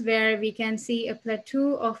loss, where we can see a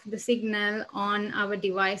plateau of the signal on our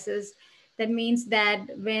devices. That means that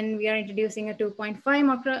when we are introducing a 2.5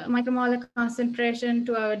 micromolar concentration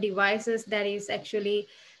to our devices, that is actually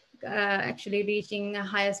reaching a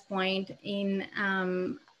highest point in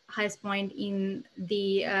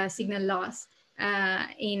the signal loss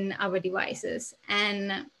in our devices.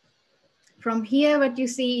 And from here, what you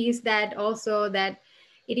see is that also that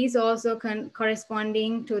it is also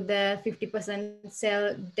corresponding to the 50%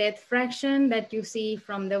 cell death fraction that you see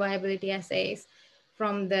from the viability assays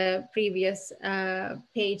from the previous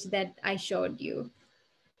page that I showed you.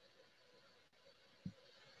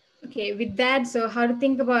 Okay, with that, so how to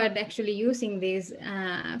think about actually using these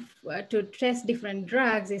to test different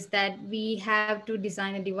drugs is that we have to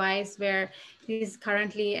design a device where it is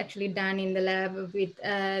currently actually done in the lab with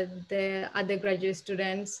the other graduate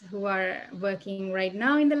students who are working right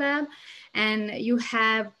now in the lab. And you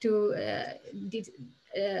have to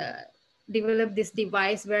develop this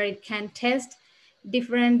device where it can test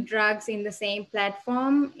different drugs in the same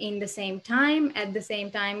platform in the same time. At the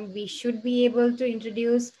same time, we should be able to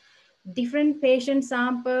introduce different patient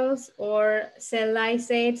samples or cell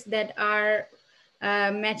lysates that are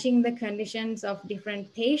matching the conditions of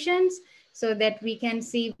different patients, so that we can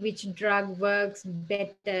see which drug works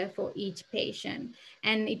better for each patient.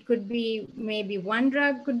 And it could be maybe one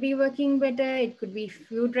drug could be working better, it could be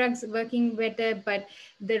few drugs working better, but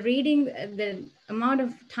the amount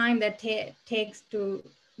of time that takes to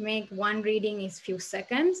make one reading is few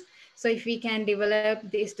seconds. So if we can develop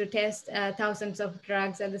this to test thousands of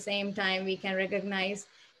drugs at the same time, we can recognize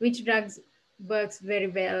which drugs works very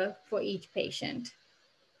well for each patient.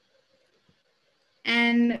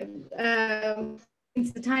 And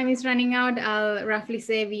since the time is running out, I'll roughly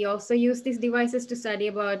say we also use these devices to study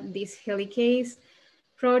about these helicase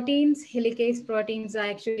proteins. Helicase proteins are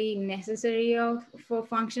actually necessary for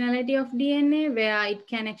functionality of DNA, where it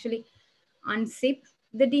can actually unzip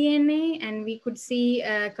the DNA, and we could see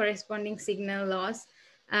corresponding signal loss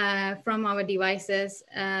from our devices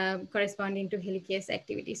corresponding to helicase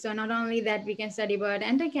activity. So not only that we can study about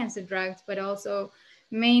anti-cancer drugs, but also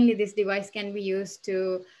mainly this device can be used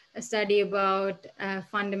to study about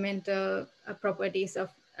fundamental properties of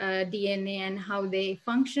DNA and how they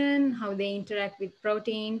function, how they interact with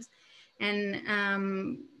proteins. And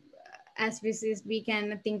as we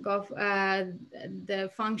can think of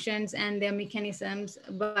the functions and the mechanisms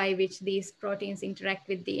by which these proteins interact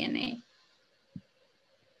with DNA.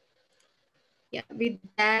 Yeah, with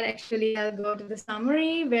that, actually, I'll go to the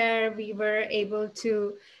summary where we were able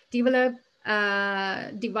to develop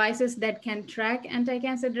devices that can track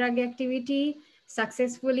anti-cancer drug activity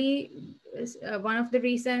successfully. One of the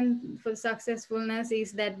reasons for successfulness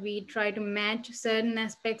is that we try to match certain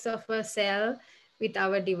aspects of a cell with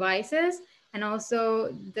our devices. And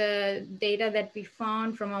also the data that we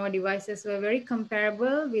found from our devices were very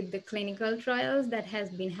comparable with the clinical trials that has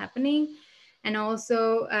been happening. And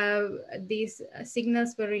also these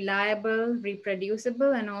signals were reliable,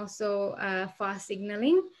 reproducible, and also fast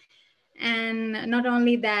signaling. And not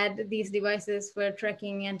only that, these devices were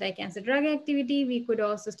tracking anti-cancer drug activity, we could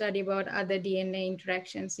also study about other DNA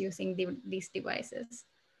interactions using these devices.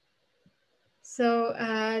 So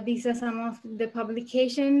these are some of the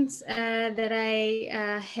publications that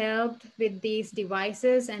I helped with these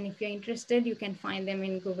devices. And if you're interested, you can find them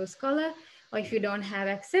in Google Scholar. Or if you don't have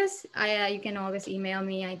access, you can always email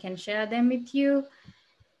me. I can share them with you.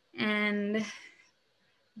 And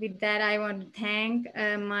with that, I want to thank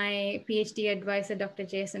my PhD advisor, Dr.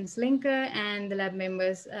 Jason Slinker, and the lab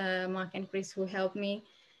members, Mark and Chris, who helped me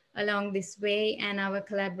along this way, and our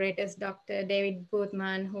collaborators, Dr. David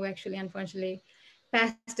Boothman, who actually unfortunately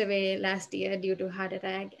passed away last year due to heart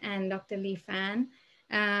attack, and Dr. Lee Fan,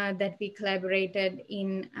 that we collaborated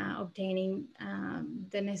in obtaining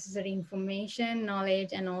the necessary information, knowledge,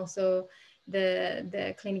 and also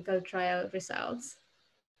the clinical trial results.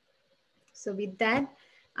 So with that,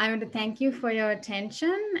 I want to thank you for your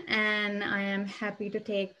attention, and I am happy to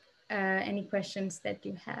take any questions that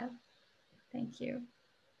you have. Thank you.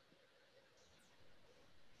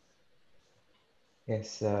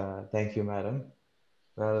 Yes, thank you, madam.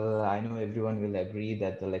 Well, I know everyone will agree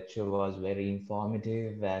that the lecture was very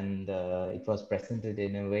informative, and it was presented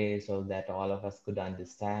in a way so that all of us could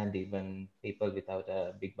understand, even people without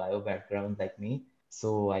a big bio background like me.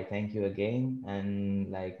 So I thank you again. And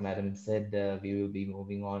like Madam said, we will be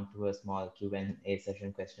moving on to a small Q&A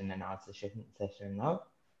session, question and answer session now.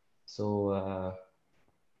 So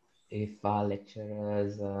if our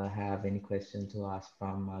lecturers have any questions to ask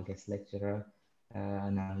from our guest lecturer,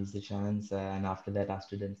 now is the chance. And after that, our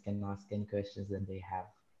students can ask any questions that they have.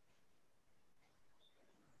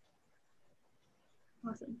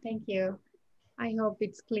 Awesome, thank you. I hope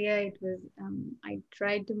it's clear. It was, I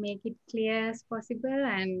tried to make it clear as possible,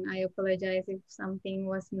 and I apologize if something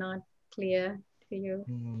was not clear to you.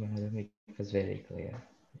 No, madam, it was very clear.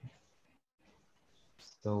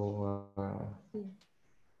 So,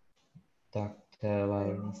 Dr.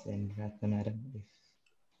 Varanasi and Ratna, madam, if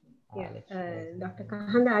our Yeah, lecturers Dr. have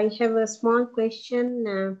Kahanda, I have a small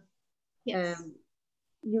question. Yes.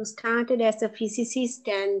 You started as a physicist,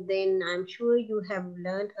 and then I'm sure you have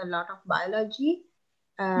learned a lot of biology.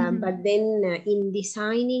 But then in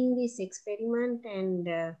designing this experiment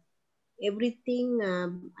and everything,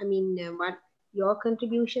 I mean, what your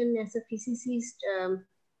contribution as a physicist?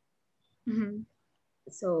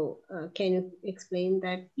 So can you explain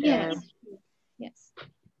that? Yes. Yes.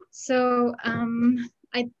 So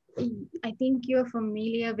I think you're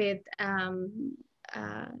familiar with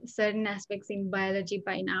certain aspects in biology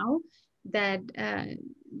by now, that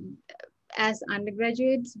as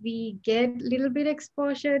undergraduates, we get a little bit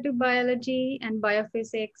exposure to biology and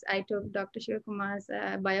biophysics. I took Dr. Shivakumar's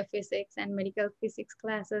biophysics and medical physics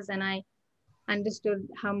classes, and I understood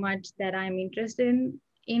how much that I'm interested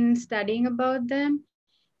in studying about them.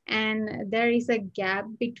 And there is a gap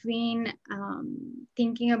between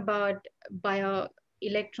thinking about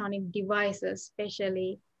bioelectronic devices,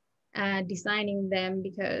 especially designing them,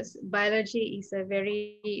 because biology is a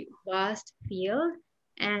very vast field,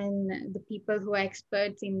 and the people who are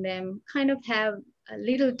experts in them kind of have a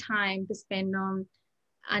little time to spend on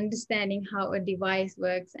understanding how a device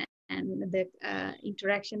works, and the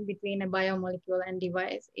interaction between a biomolecule and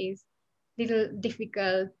device is little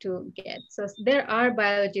difficult to get. So there are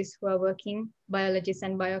biologists who are working, biologists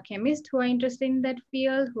and biochemists who are interested in that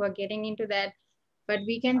field, who are getting into that, but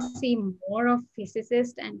we can see more of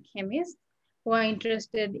physicists and chemists who are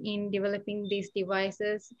interested in developing these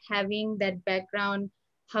devices, having that background,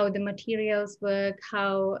 how the materials work,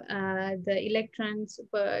 how the electrons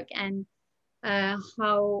work, and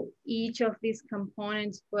how each of these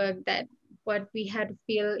components work. That what we had to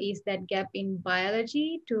fill is that gap in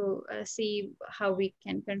biology to see how we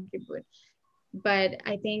can contribute. But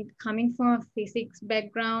I think coming from a physics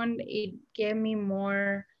background, it gave me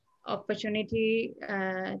more opportunity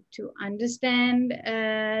to understand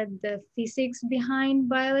the physics behind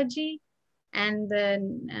biology and the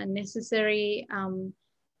necessary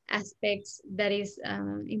aspects that is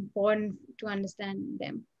important to understand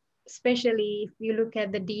them. Especially if you look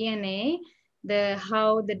at the DNA,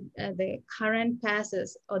 how the current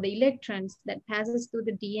passes, or the electrons that passes through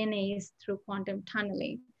the DNA is through quantum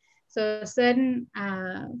tunneling. So certain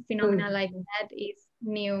phenomena like that is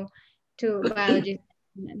new to biology.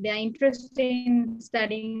 Their interest in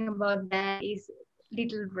studying about that is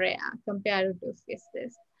little rare compared to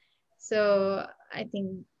physicists. So I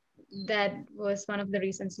think that was one of the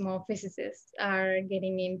reasons more physicists are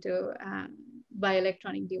getting into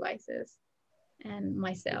bioelectronic devices, and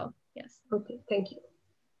myself, yes. Okay, thank you.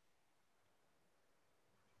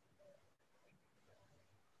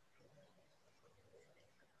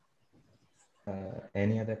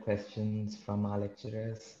 any other questions from our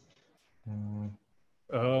lecturers?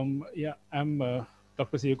 Yeah, I'm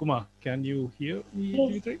Dr. Sivakumar. Can you hear me,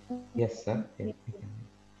 Dimithree? Yes, sir. Yes, we can.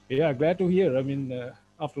 Yeah, glad to hear. I mean,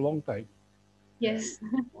 after a long time. Yes.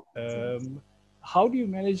 How do you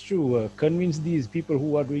manage to convince these people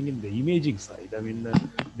who are doing in the imaging side? I mean,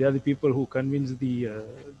 they are the people who convince the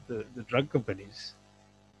drug companies.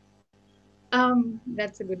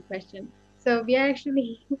 That's a good question. So we are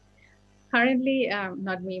actually currently,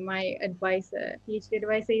 not me, my advisor, PhD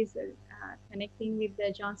advisor is connecting with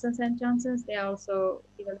the Johnsons and Johnsons. They are also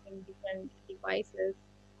developing different devices.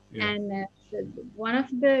 Yeah. And one of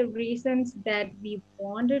the reasons that we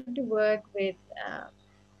wanted to work with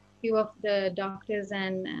few of the doctors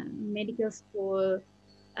and medical school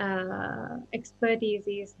expertise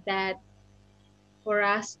is that for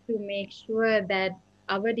us to make sure that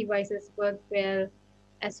our devices work well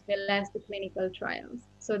as the clinical trials.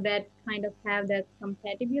 So that kind of have that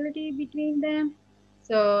compatibility between them.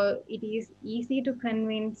 So it is easy to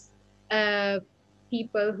convince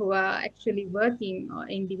people who are actually working or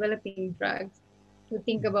in developing drugs to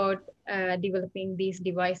think about developing these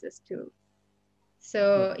devices too.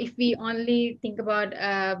 So if we only think about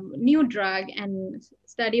a new drug and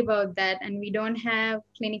study about that, and we don't have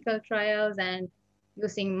clinical trials and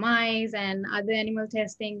using mice and other animal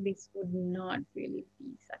testing, this would not really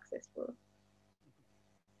be successful.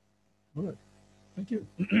 Good. Thank you.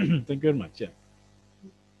 Thank you very much. Yeah.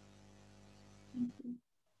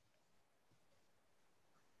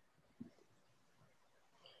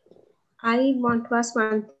 I want to ask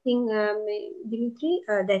one thing, Dimitri,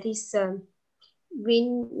 that is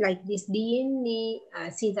when like this DNA,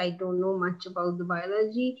 since I don't know much about the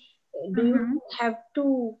biology, do you have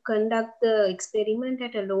to conduct the experiment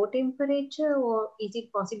at a low temperature, or is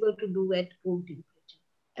it possible to do at room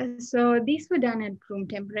temperature? So these were done at room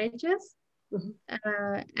temperatures.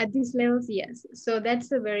 At these levels, yes. So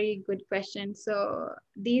that's a very good question. So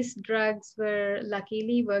these drugs were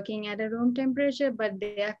luckily working at a room temperature, but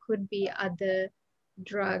there could be other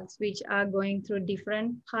drugs which are going through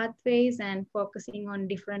different pathways and focusing on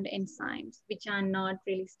different enzymes, which are not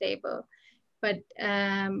really stable. But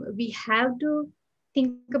we have to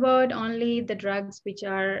think about only the drugs which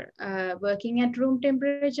are working at room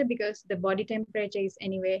temperature, because the body temperature is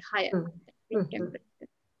anyway higher than room temperature.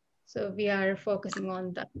 So we are focusing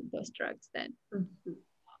on those drugs that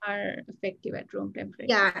are effective at room temperature.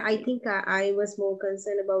 Yeah, I think I was more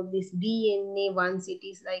concerned about this DNA once it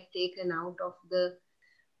is like taken out of the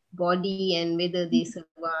body and whether they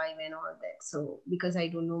survive and all that. So because I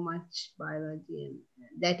don't know much biology,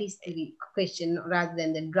 and that is the question rather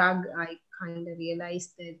than the drug. I kind of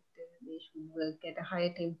realized that they should work at a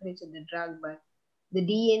higher temperature, the drug, but the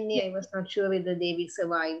DNA, I was not sure whether they will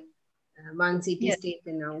survive once it is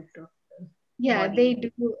taken out of the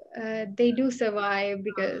body. They do survive,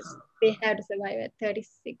 because they have to survive at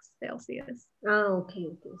 36 Celsius. Okay.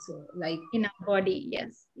 So like in our body,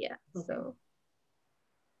 yes, yeah. Okay. So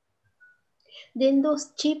then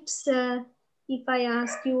those chips, if I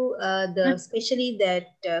ask you, especially that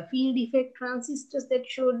field effect transistors that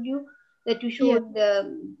you showed,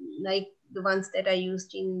 like the ones that are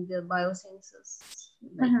used in the biosensors,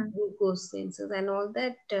 like glucose sensors and all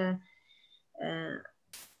that.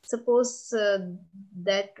 Suppose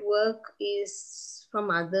that work is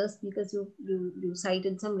from others because you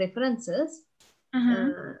cited some references.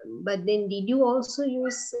 But then did you also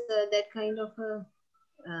use that kind of a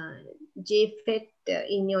JFET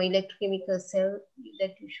in your electrochemical cell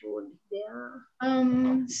that you showed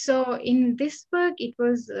there? So in this work, it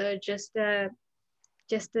was just a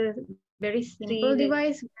very simple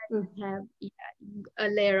device where you have a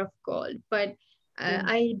layer of gold. But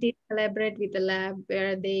I did collaborate with the lab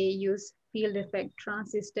where they use field effect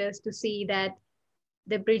transistors to see that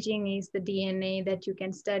the bridging is the DNA, that you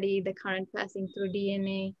can study the current passing through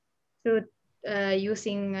DNA. So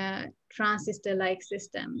using a transistor-like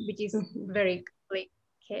system, which is very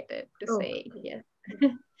complicated to say. Yes.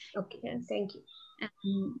 Okay. Yes. Thank you.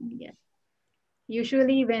 Yes.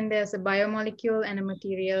 Usually when there's a biomolecule and a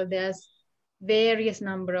material, there's various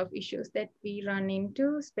number of issues that we run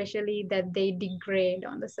into, especially that they degrade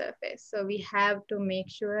on the surface. So we have to make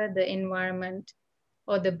sure the environment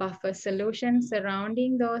or the buffer solution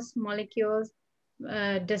surrounding those molecules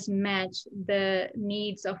does match the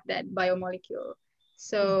needs of that biomolecule.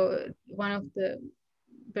 So one of the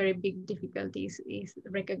very big difficulties is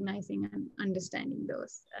recognizing and understanding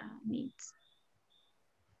those needs.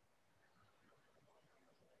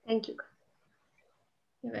 Thank you.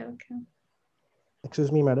 You're welcome.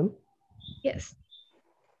 Excuse me, madam. Yes.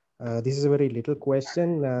 This is a very little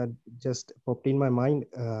question, just popped in my mind.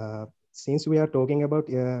 Since we are talking about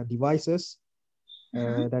devices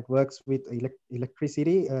that works with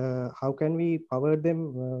electricity, how can we power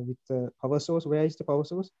them with the power source? Where is the power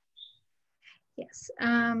source? Yes.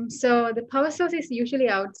 So the power source is usually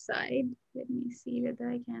outside. Let me see whether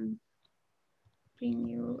I can bring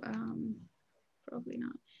you. Probably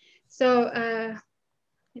not. So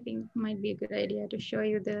I think it might be a good idea to show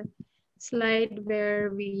you the slide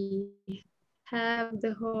where we have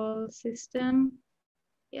the whole system.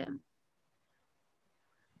 Yeah.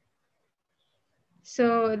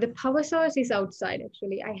 So the power source is outside,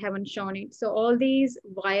 actually. I haven't shown it. So all these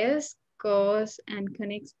wires goes and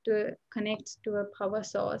connects to a power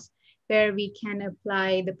source where we can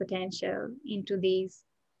apply the potential into these,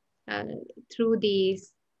 through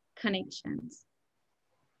these connections.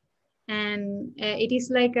 And it is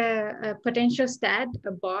like a potential stat,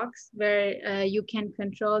 a box where you can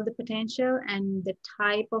control the potential and the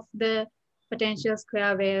type of the potential,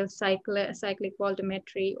 square wave, cyclic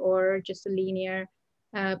voltammetry, or just a linear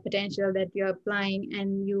potential that you're applying.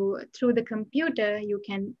 And you, through the computer, you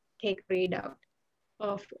can take a readout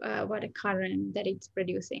of what a current that it's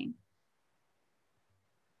producing.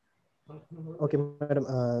 Okay, madam.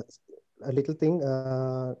 A little thing.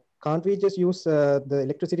 Can't we just use the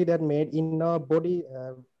electricity that made in our body?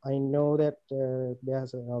 I know that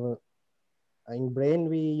there's our in brain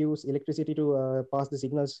we use electricity to pass the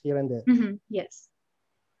signals here and there. Yes.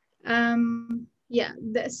 Yeah,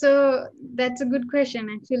 so that's a good question.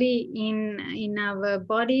 Actually, in our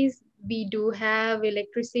bodies, we do have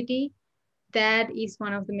electricity. That is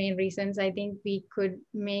one of the main reasons I think we could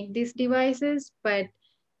make these devices. But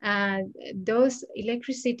uh, those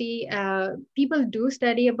electricity, people do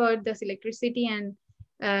study about this electricity, and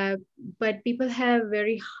but people have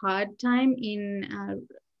very hard time in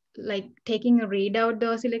like taking a readout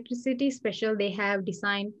those electricity. Special, they have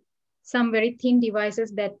designed some very thin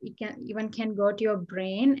devices that it can even can go to your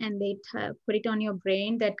brain, and they put it on your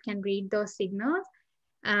brain that can read those signals.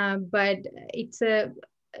 But it's a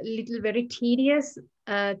little very tedious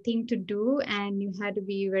thing to do, and you have to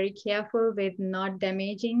be very careful with not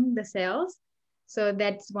damaging the cells. So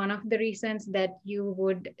that's one of the reasons that you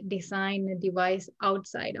would design a device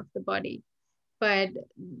outside of the body. But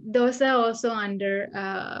those are also under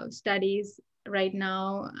studies right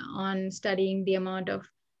now on studying the amount of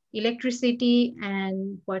electricity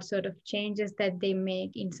and what sort of changes that they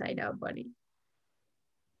make inside our body.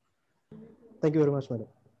 Thank you very much, madam.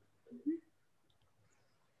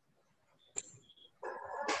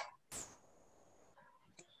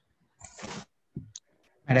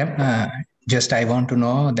 Madam, just I want to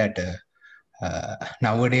know that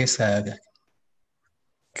nowadays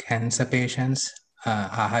cancer patients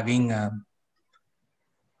are having,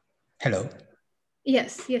 hello?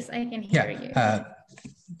 Yes, yes, I can hear you.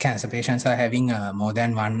 Cancer patients are having more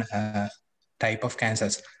than one type of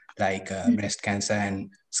cancers, like breast cancer and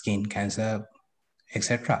skin cancer,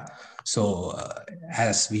 etc. So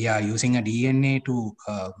as we are using a DNA to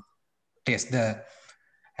test the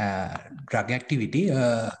drug activity,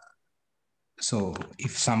 so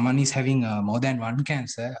if someone is having more than one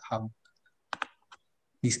cancer, how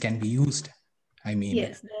this can be used? I mean,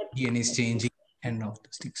 yes, DNA is changing and all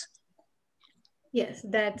those things. Yes,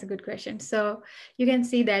 that's a good question. So you can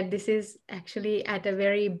see that this is actually at a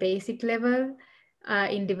very basic level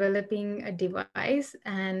in developing a device.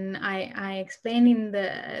 And I explained in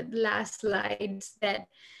the last slides that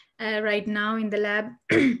right now in the lab,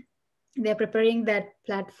 they're preparing that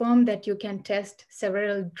platform that you can test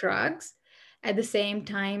several drugs at the same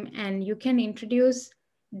time, and you can introduce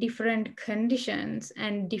different conditions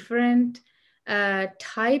and different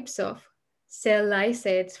types of cell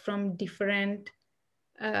lysates from different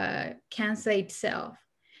cancer itself.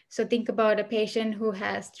 So think about a patient who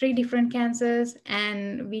has 3 different cancers,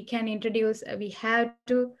 and we can introduce, we have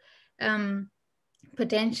to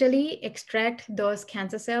potentially extract those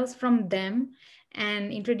cancer cells from them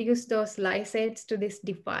and introduce those lysates to this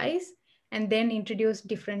device, and then introduce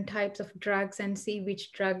different types of drugs and see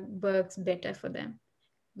which drug works better for them,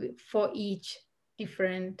 for each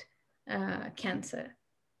different cancer.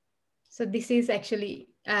 So this is actually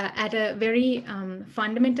at a very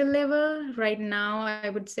fundamental level. Right now, I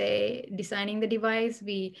would say designing the device,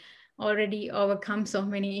 we already overcome so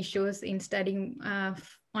many issues in studying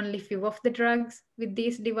only few of the drugs with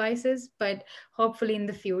these devices, but hopefully in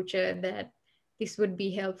the future that this would be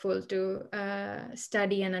helpful to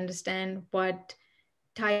study and understand what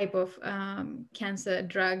type of cancer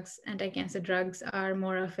drugs, anti-cancer drugs are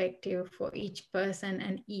more effective for each person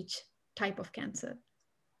and each type of cancer.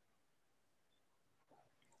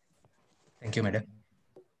 Thank you, madam.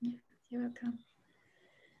 Yeah, you're welcome.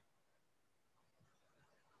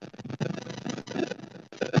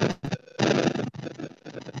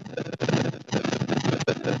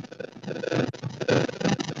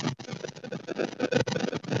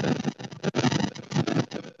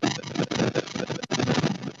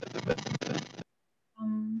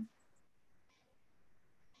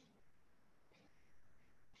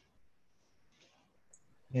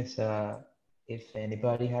 Yes, if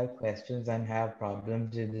anybody have questions and have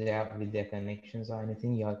problems with their connections or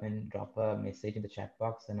anything, you all can drop a message in the chat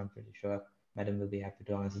box, and I'm pretty sure Madam will be happy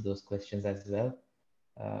to answer those questions as well.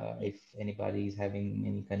 If anybody is having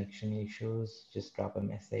any connection issues, just drop a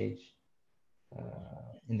message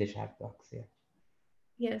in the chat box. Yeah.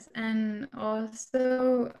 Yes, and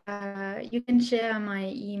also you can share my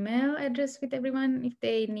email address with everyone if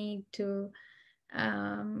they need to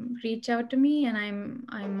reach out to me, and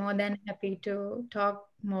I'm more than happy to talk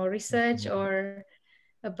more research or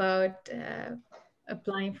about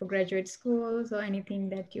applying for graduate schools or anything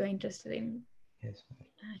that you're interested in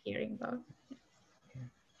hearing about.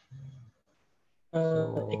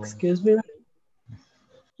 Excuse me.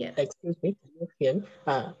 Yes. Excuse me. Can you hear me?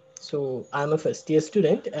 So I'm a first year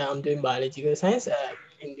student. I'm doing biological science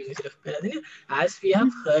in the University of Peradeniya. As we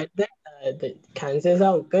have heard that the cancers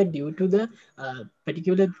are occurred due to the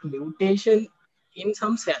particular mutation in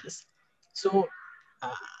some cells. So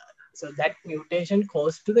so that mutation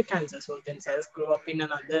caused to the cancer. So then cells grow up in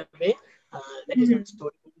another way that is not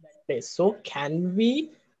stored in that place. Okay, so can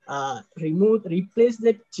we replace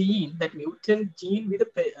that gene, that mutant gene, with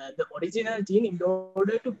the original gene in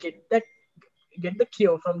order to get the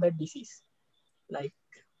cure from that disease? Like,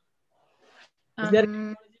 is there a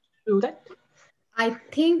technology to do that? I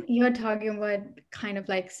think you're talking about kind of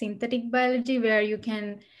like synthetic biology, where you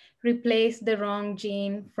can replace the wrong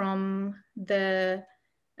gene from the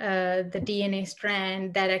DNA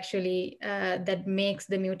strand that actually that makes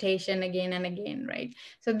the mutation again and again, right?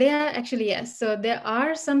 So there are actually, yes. So there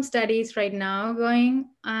are some studies right now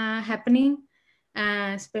happening,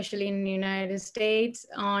 especially in the United States,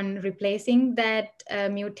 on replacing that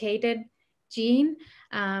mutated gene.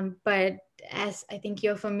 But as I think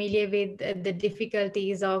you're familiar with the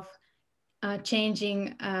difficulties of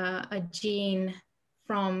changing a gene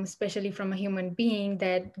especially from a human being,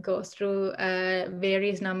 that goes through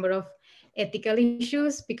various number of ethical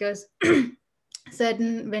issues, because when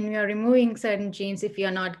we are removing certain genes, if we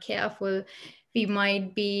are not careful, we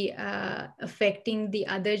might be affecting the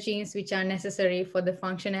other genes which are necessary for the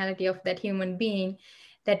functionality of that human being,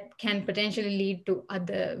 that can potentially lead to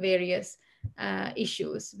other various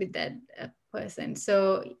issues with that person.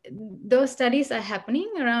 So those studies are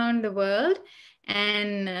happening around the world,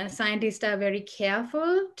 and scientists are very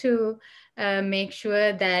careful to make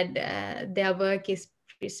sure that their work is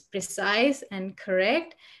precise and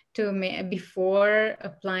correct before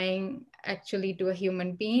applying actually to a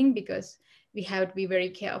human being, because we have to be very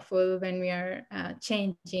careful when we are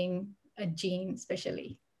changing a gene,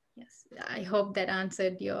 especially. Yes, I hope that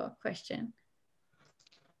answered your question.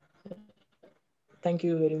 Thank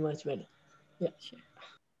you very much, madam. Yeah. Sure.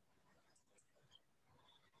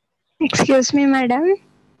 Excuse me, madam.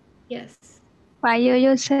 Yes. Why you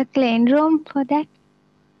use a clean room for that?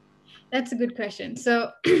 That's a good question.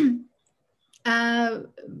 So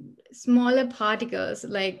smaller particles,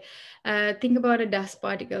 like think about a dust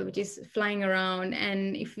particle which is flying around,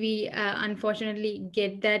 and if we unfortunately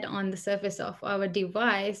get that on the surface of our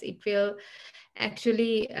device, it will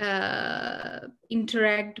actually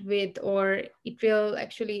interact with, or it will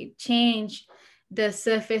actually change the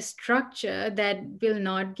surface structure, that will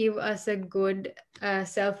not give us a good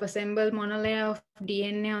self-assembled monolayer of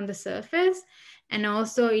DNA on the surface. And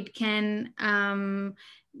also it can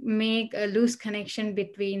make a loose connection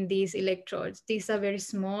between these electrodes. These are very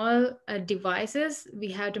small devices.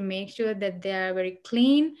 We have to make sure that they are very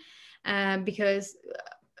clean, because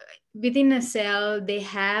within a cell, they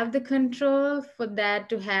have the control for that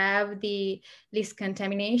to have the least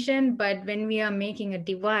contamination. But when we are making a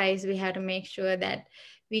device, we have to make sure that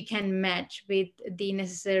we can match with the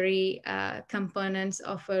necessary components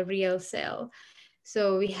of a real cell.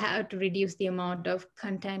 So we have to reduce the amount of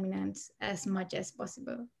contaminants as much as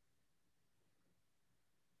possible.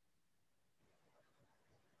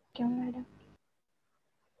 Thank you, madam.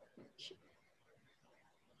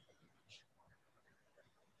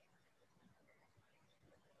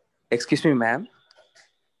 Excuse me, ma'am.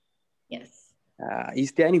 Yes.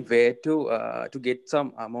 Is there any way to get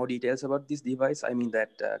some more details about this device? I mean,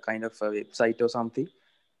 that kind of a website or something?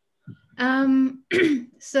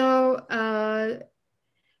 So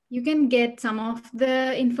you can get some of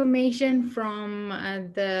the information from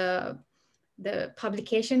the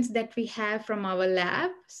publications that we have from our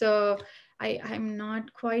lab. So I'm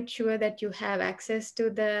not quite sure that you have access to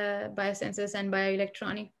the biosensors and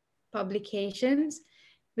bioelectronic publications,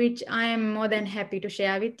 which I am more than happy to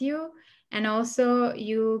share with you. And also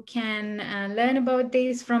you can learn about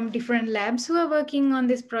this from different labs who are working on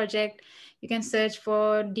this project. You can search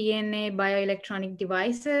for DNA bioelectronic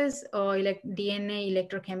devices or DNA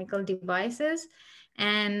electrochemical devices.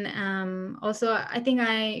 And also, I think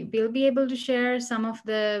I will be able to share some of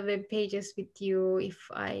the web pages with you if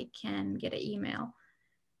I can get an email.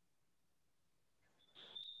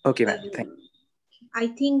 Okay, ma'am. Thank you. I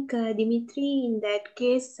think, Dimithree, in that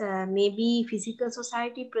case, maybe Physical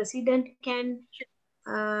Society president can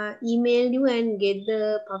email you and get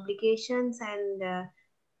the publications, and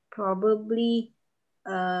probably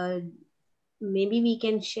maybe we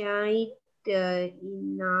can share it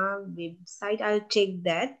in our website. I'll check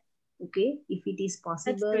that. Okay, if it is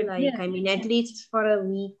possible, That's good. like, Yeah. I mean, at least for a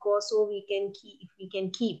week or so, we can keep, if we can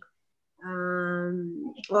keep,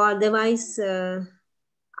 or otherwise,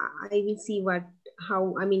 I will see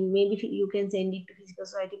how, I mean, maybe you can send it to Physical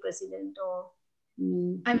Society president or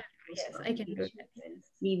me. Yes, I can do that.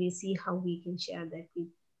 We will see how we can share that with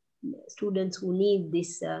students who need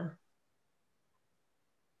this.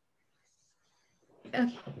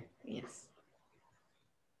 Okay, yes.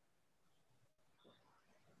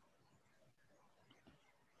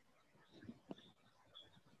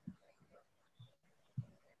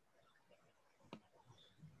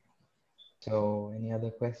 So, any other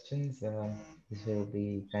questions? This will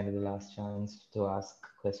be kind of the last chance to ask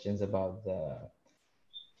questions about the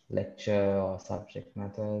lecture or subject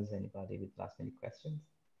matters. Anybody with last minute questions?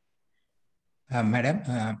 Madam,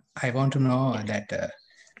 I want to know that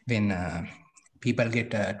when people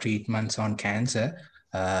get treatments on cancer,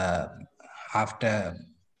 after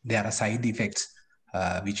there are side effects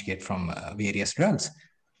which get from various drugs.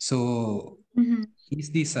 So is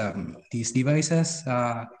these devices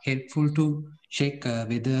helpful to check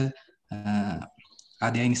whether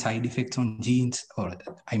are there any side effects on genes, or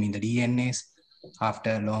I mean the DNAs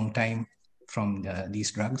after a long time from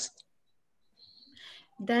these drugs?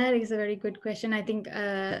 That is a very good question. I think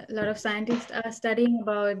a lot of scientists are studying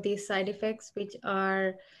about these side effects, which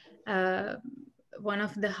are one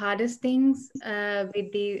of the hardest things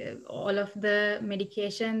with all of the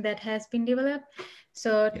medication that has been developed.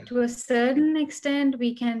 So to a certain extent,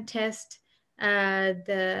 we can test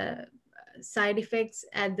the side effects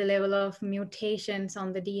at the level of mutations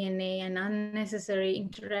on the DNA and unnecessary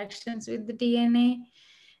interactions with the DNA,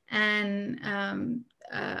 and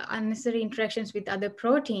unnecessary interactions with other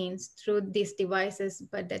proteins through these devices.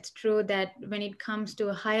 But that's true that when it comes to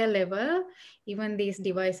a higher level, even these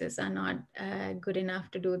devices are not good enough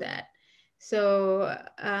to do that. So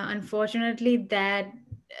unfortunately, that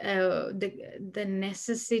the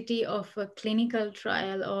necessity of a clinical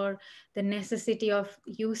trial or the necessity of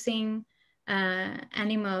using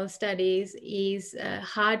animal studies is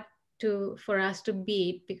hard for us to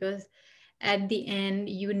beat, because at the end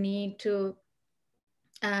you need to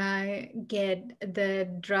get the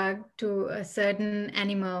drug to a certain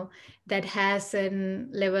animal that has certain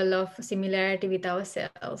level of similarity with our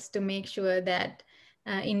cells to make sure that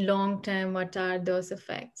in long term what are those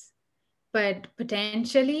effects. But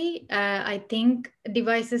potentially I think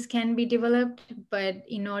devices can be developed, but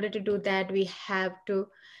in order to do that we have to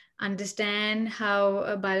understand how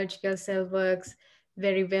a biological cell works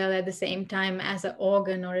very well, at the same time as an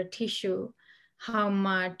organ or a tissue, how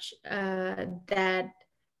much that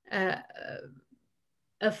uh,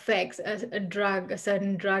 affects a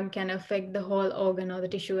certain drug can affect the whole organ or the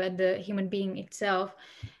tissue at the human being itself.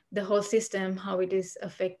 The whole system, how it is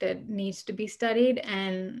affected, needs to be studied,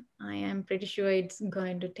 and I am pretty sure it's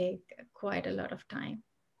going to take quite a lot of time.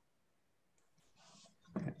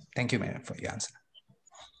 Thank you, madam, for your answer.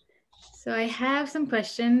 So I have some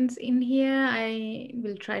questions in here. I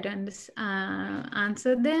will try to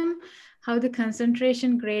answer them. How the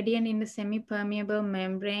concentration gradient in the semi-permeable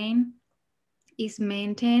membrane is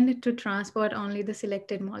maintained to transport only the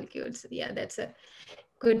selected molecules? Yeah, that's a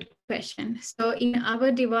good question. So in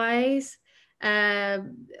our device,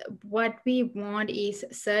 what we want is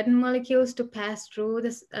certain molecules to pass through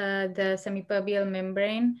this, the semipermeable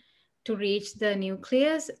membrane to reach the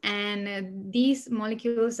nucleus, and these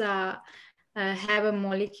molecules have a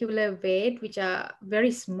molecular weight which are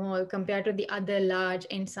very small compared to the other large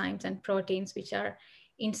enzymes and proteins which are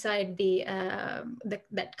inside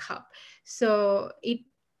that cup. So it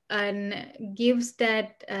gives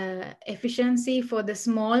that efficiency for the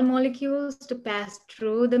small molecules to pass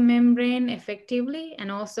through the membrane effectively.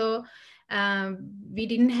 And also we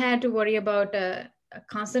didn't have to worry about a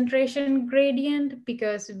concentration gradient,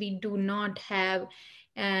 because we do not have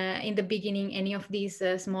in the beginning any of these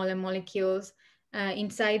smaller molecules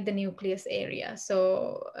inside the nucleus area.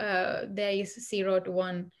 So there is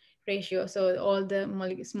 0:1 ratio. So all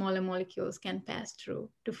the smaller molecules can pass through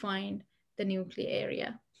to find the nuclear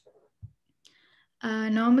area.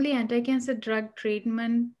 Normally, anti-cancer drug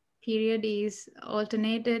treatment period is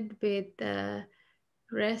alternated with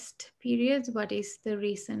rest periods. What is the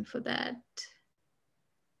reason for that?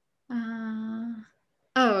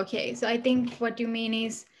 Oh, okay. So I think what you mean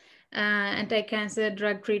is anti-cancer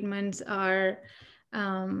drug treatments are,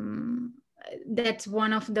 that's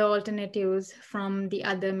one of the alternatives from the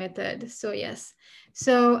other method. So yes.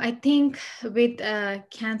 So I think with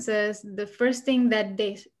cancers, the first thing that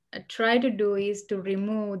they try to do is to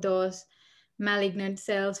remove those malignant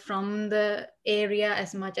cells from the area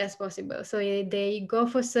as much as possible. So they go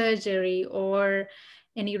for surgery or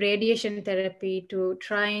any radiation therapy to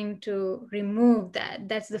trying to remove that.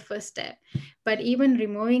 That's the first step. But even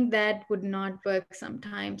removing that would not work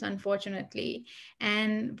sometimes, unfortunately.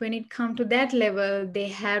 And when it comes to that level, they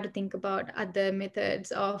have to think about other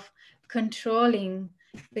methods of controlling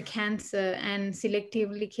the cancer and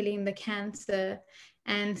selectively killing the cancer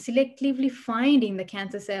and selectively finding the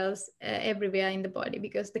cancer cells everywhere in the body,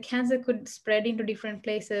 because the cancer could spread into different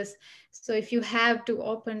places. So if you have to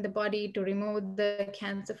open the body to remove the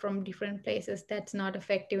cancer from different places, that's not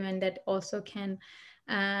effective, and that also can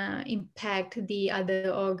impact the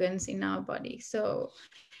other organs in our body. So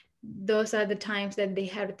those are the times that they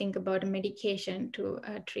have to think about a medication to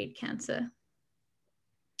treat cancer.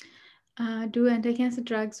 Do anti-cancer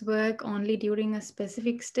drugs work only during a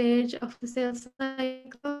specific stage of the cell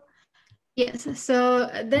cycle? Yes, so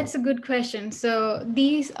that's a good question. So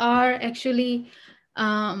these are actually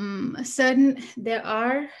there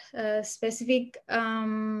are specific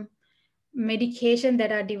medication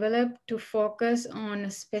that are developed to focus on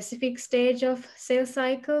a specific stage of cell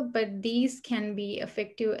cycle, but these can be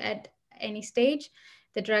effective at any stage,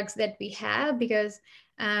 the drugs that we have, because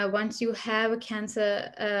once you have a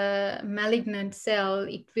cancer malignant cell,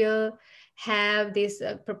 it will have this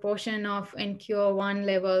proportion of NQO1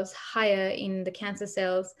 levels higher in the cancer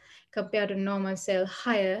cells compared to normal cell,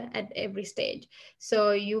 higher at every stage.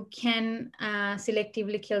 So you can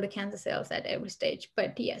selectively kill the cancer cells at every stage.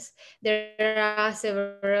 But yes, there are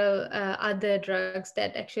several other drugs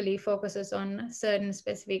that actually focuses on a certain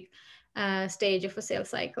specific stage of a cell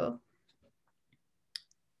cycle.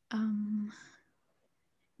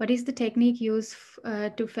 What is the technique used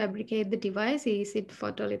to fabricate the device? Is it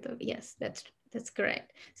photolithography? Yes, that's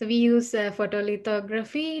correct. So we use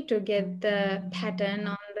photolithography to get the pattern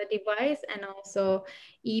on the device, and also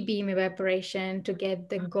E-beam evaporation to get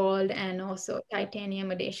the gold and also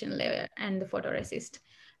titanium adhesion layer and the photoresist.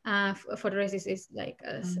 Photoresist is like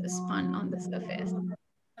a spun on the surface.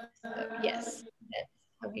 So yes, that's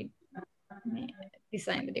how we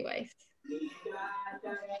design the device.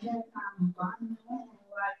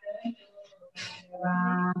 I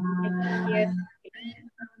can hear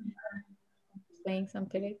playing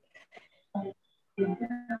something.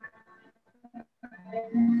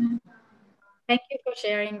 Thank you for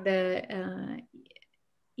sharing the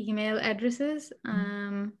email addresses.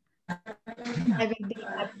 I will be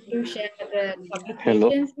happy to share the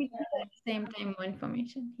publications with you at the same time, more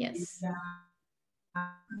information. Yes.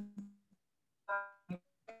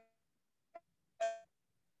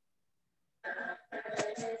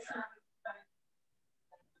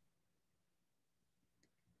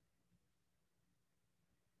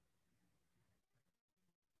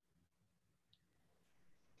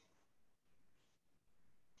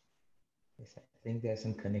 Yes, I think there's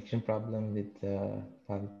some connection problem with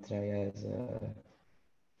Pavitraya's.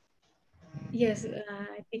 Yes,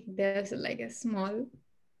 I think there's like a small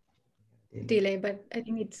delay, but I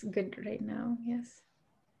think it's good right now. Yes.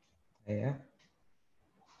 Yeah.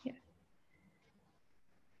 Yeah.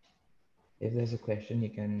 If there's a question, you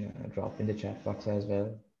can drop in the chat box as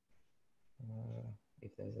well.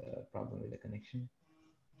 If there's a problem with the connection.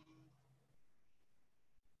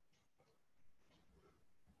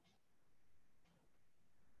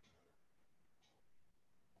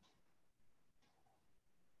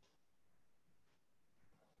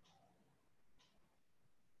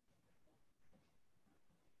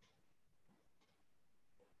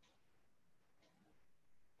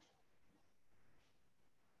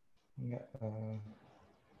 Yeah,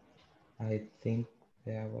 I think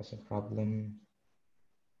there was a problem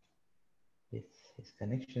with his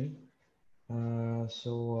connection.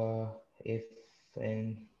 If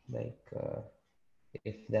and like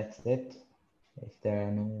if that's it, if there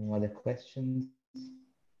are no other questions,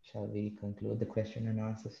 shall we conclude the question and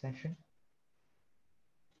answer session?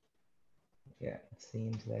 Yeah, it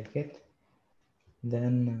seems like it.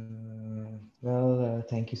 Then,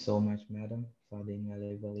 thank you so much, madam, for the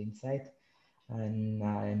invaluable insight. And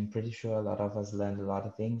I'm pretty sure a lot of us learned a lot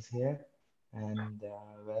of things here. And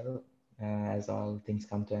as all things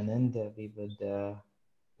come to an end, we would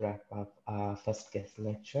wrap up our first guest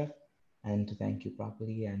lecture. And to thank you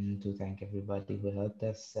properly, and to thank everybody who helped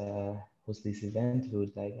us host this event,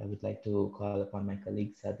 I would like to call upon my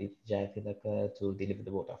colleague Sadit Jayafilaka to deliver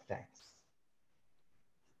the vote of thanks.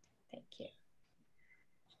 Thank you.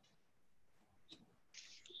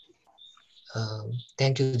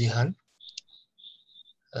 Thank you, Dihan.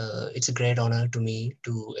 It's a great honor to me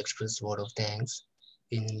to express a word of thanks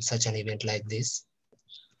in such an event like this.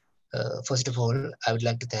 First of all, I would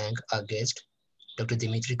like to thank our guest, Dr.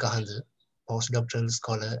 Dimithree Kahanda, postdoctoral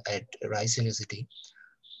scholar at Rice University,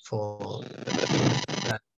 for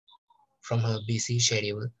from her busy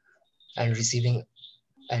schedule and receiving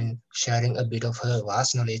and sharing a bit of her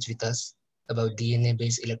vast knowledge with us about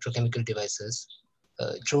DNA-based electrochemical devices.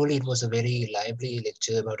 Truly, it was a very lively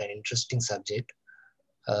lecture about an interesting subject.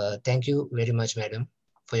 Thank you very much, madam,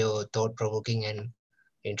 for your thought-provoking and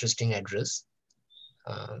interesting address.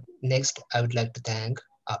 Next, I would like to thank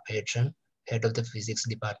our patron, head of the physics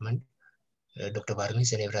department, Dr. Varmi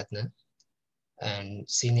Senevratna, and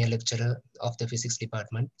senior lecturer of the physics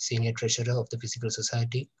department, senior treasurer of the Physical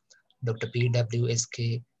Society, Dr.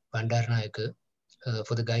 P.W.S.K. Bandarnayaka,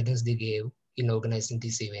 for the guidance they gave in organizing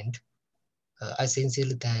this event. I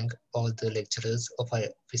sincerely thank all the lecturers of our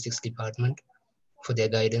physics department for their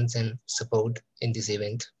guidance and support in this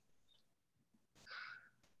event.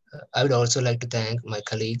 I would also like to thank my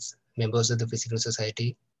colleagues, members of the Physical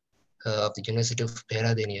Society of the University of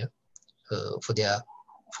Peradeniya for their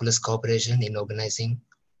fullest cooperation in organizing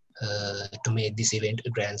to make this event a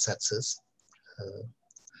grand success.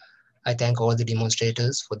 I thank all the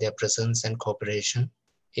demonstrators for their presence and cooperation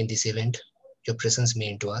in this event. Your presence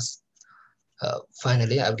means to us.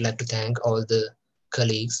 Finally, I would like to thank all the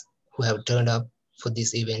colleagues who have turned up for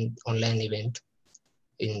this event, online event,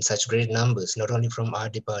 in such great numbers, not only from our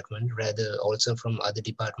department, rather also from other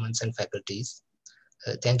departments and faculties.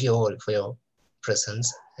 Thank you all for your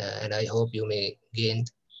presence, and I hope you may gain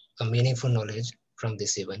a meaningful knowledge from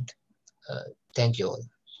this event. Thank you all.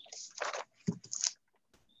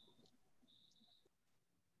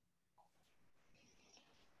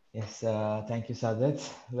 Yes, thank you, Sadat.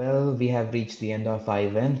 Well, we have reached the end of our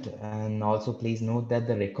event, and also please note that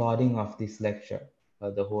the recording of this lecture,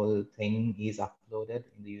 the whole thing is uploaded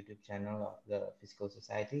in the YouTube channel of the Physical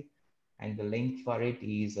Society, and the link for it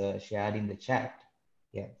is shared in the chat.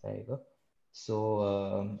 Yeah, there you go.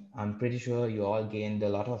 So I'm pretty sure you all gained a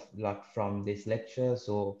lot from this lecture.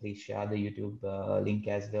 So please share the YouTube link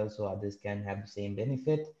as well, so others can have the same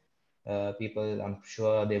benefit. People, I'm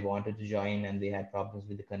sure they wanted to join and they had problems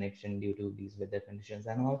with the connection due to these weather conditions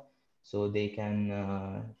and all. So they can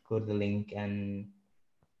go to the link and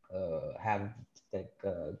have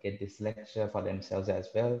get this lecture for themselves as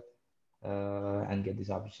well and get this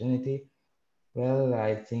opportunity. Well,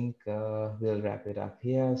 I think we'll wrap it up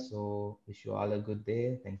here. So wish you all a good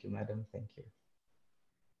day. Thank you, madam. Thank you.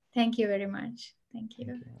 Thank you very much. Thank you.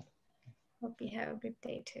 Thank you. Hope you have a good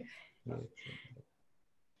day too. You too.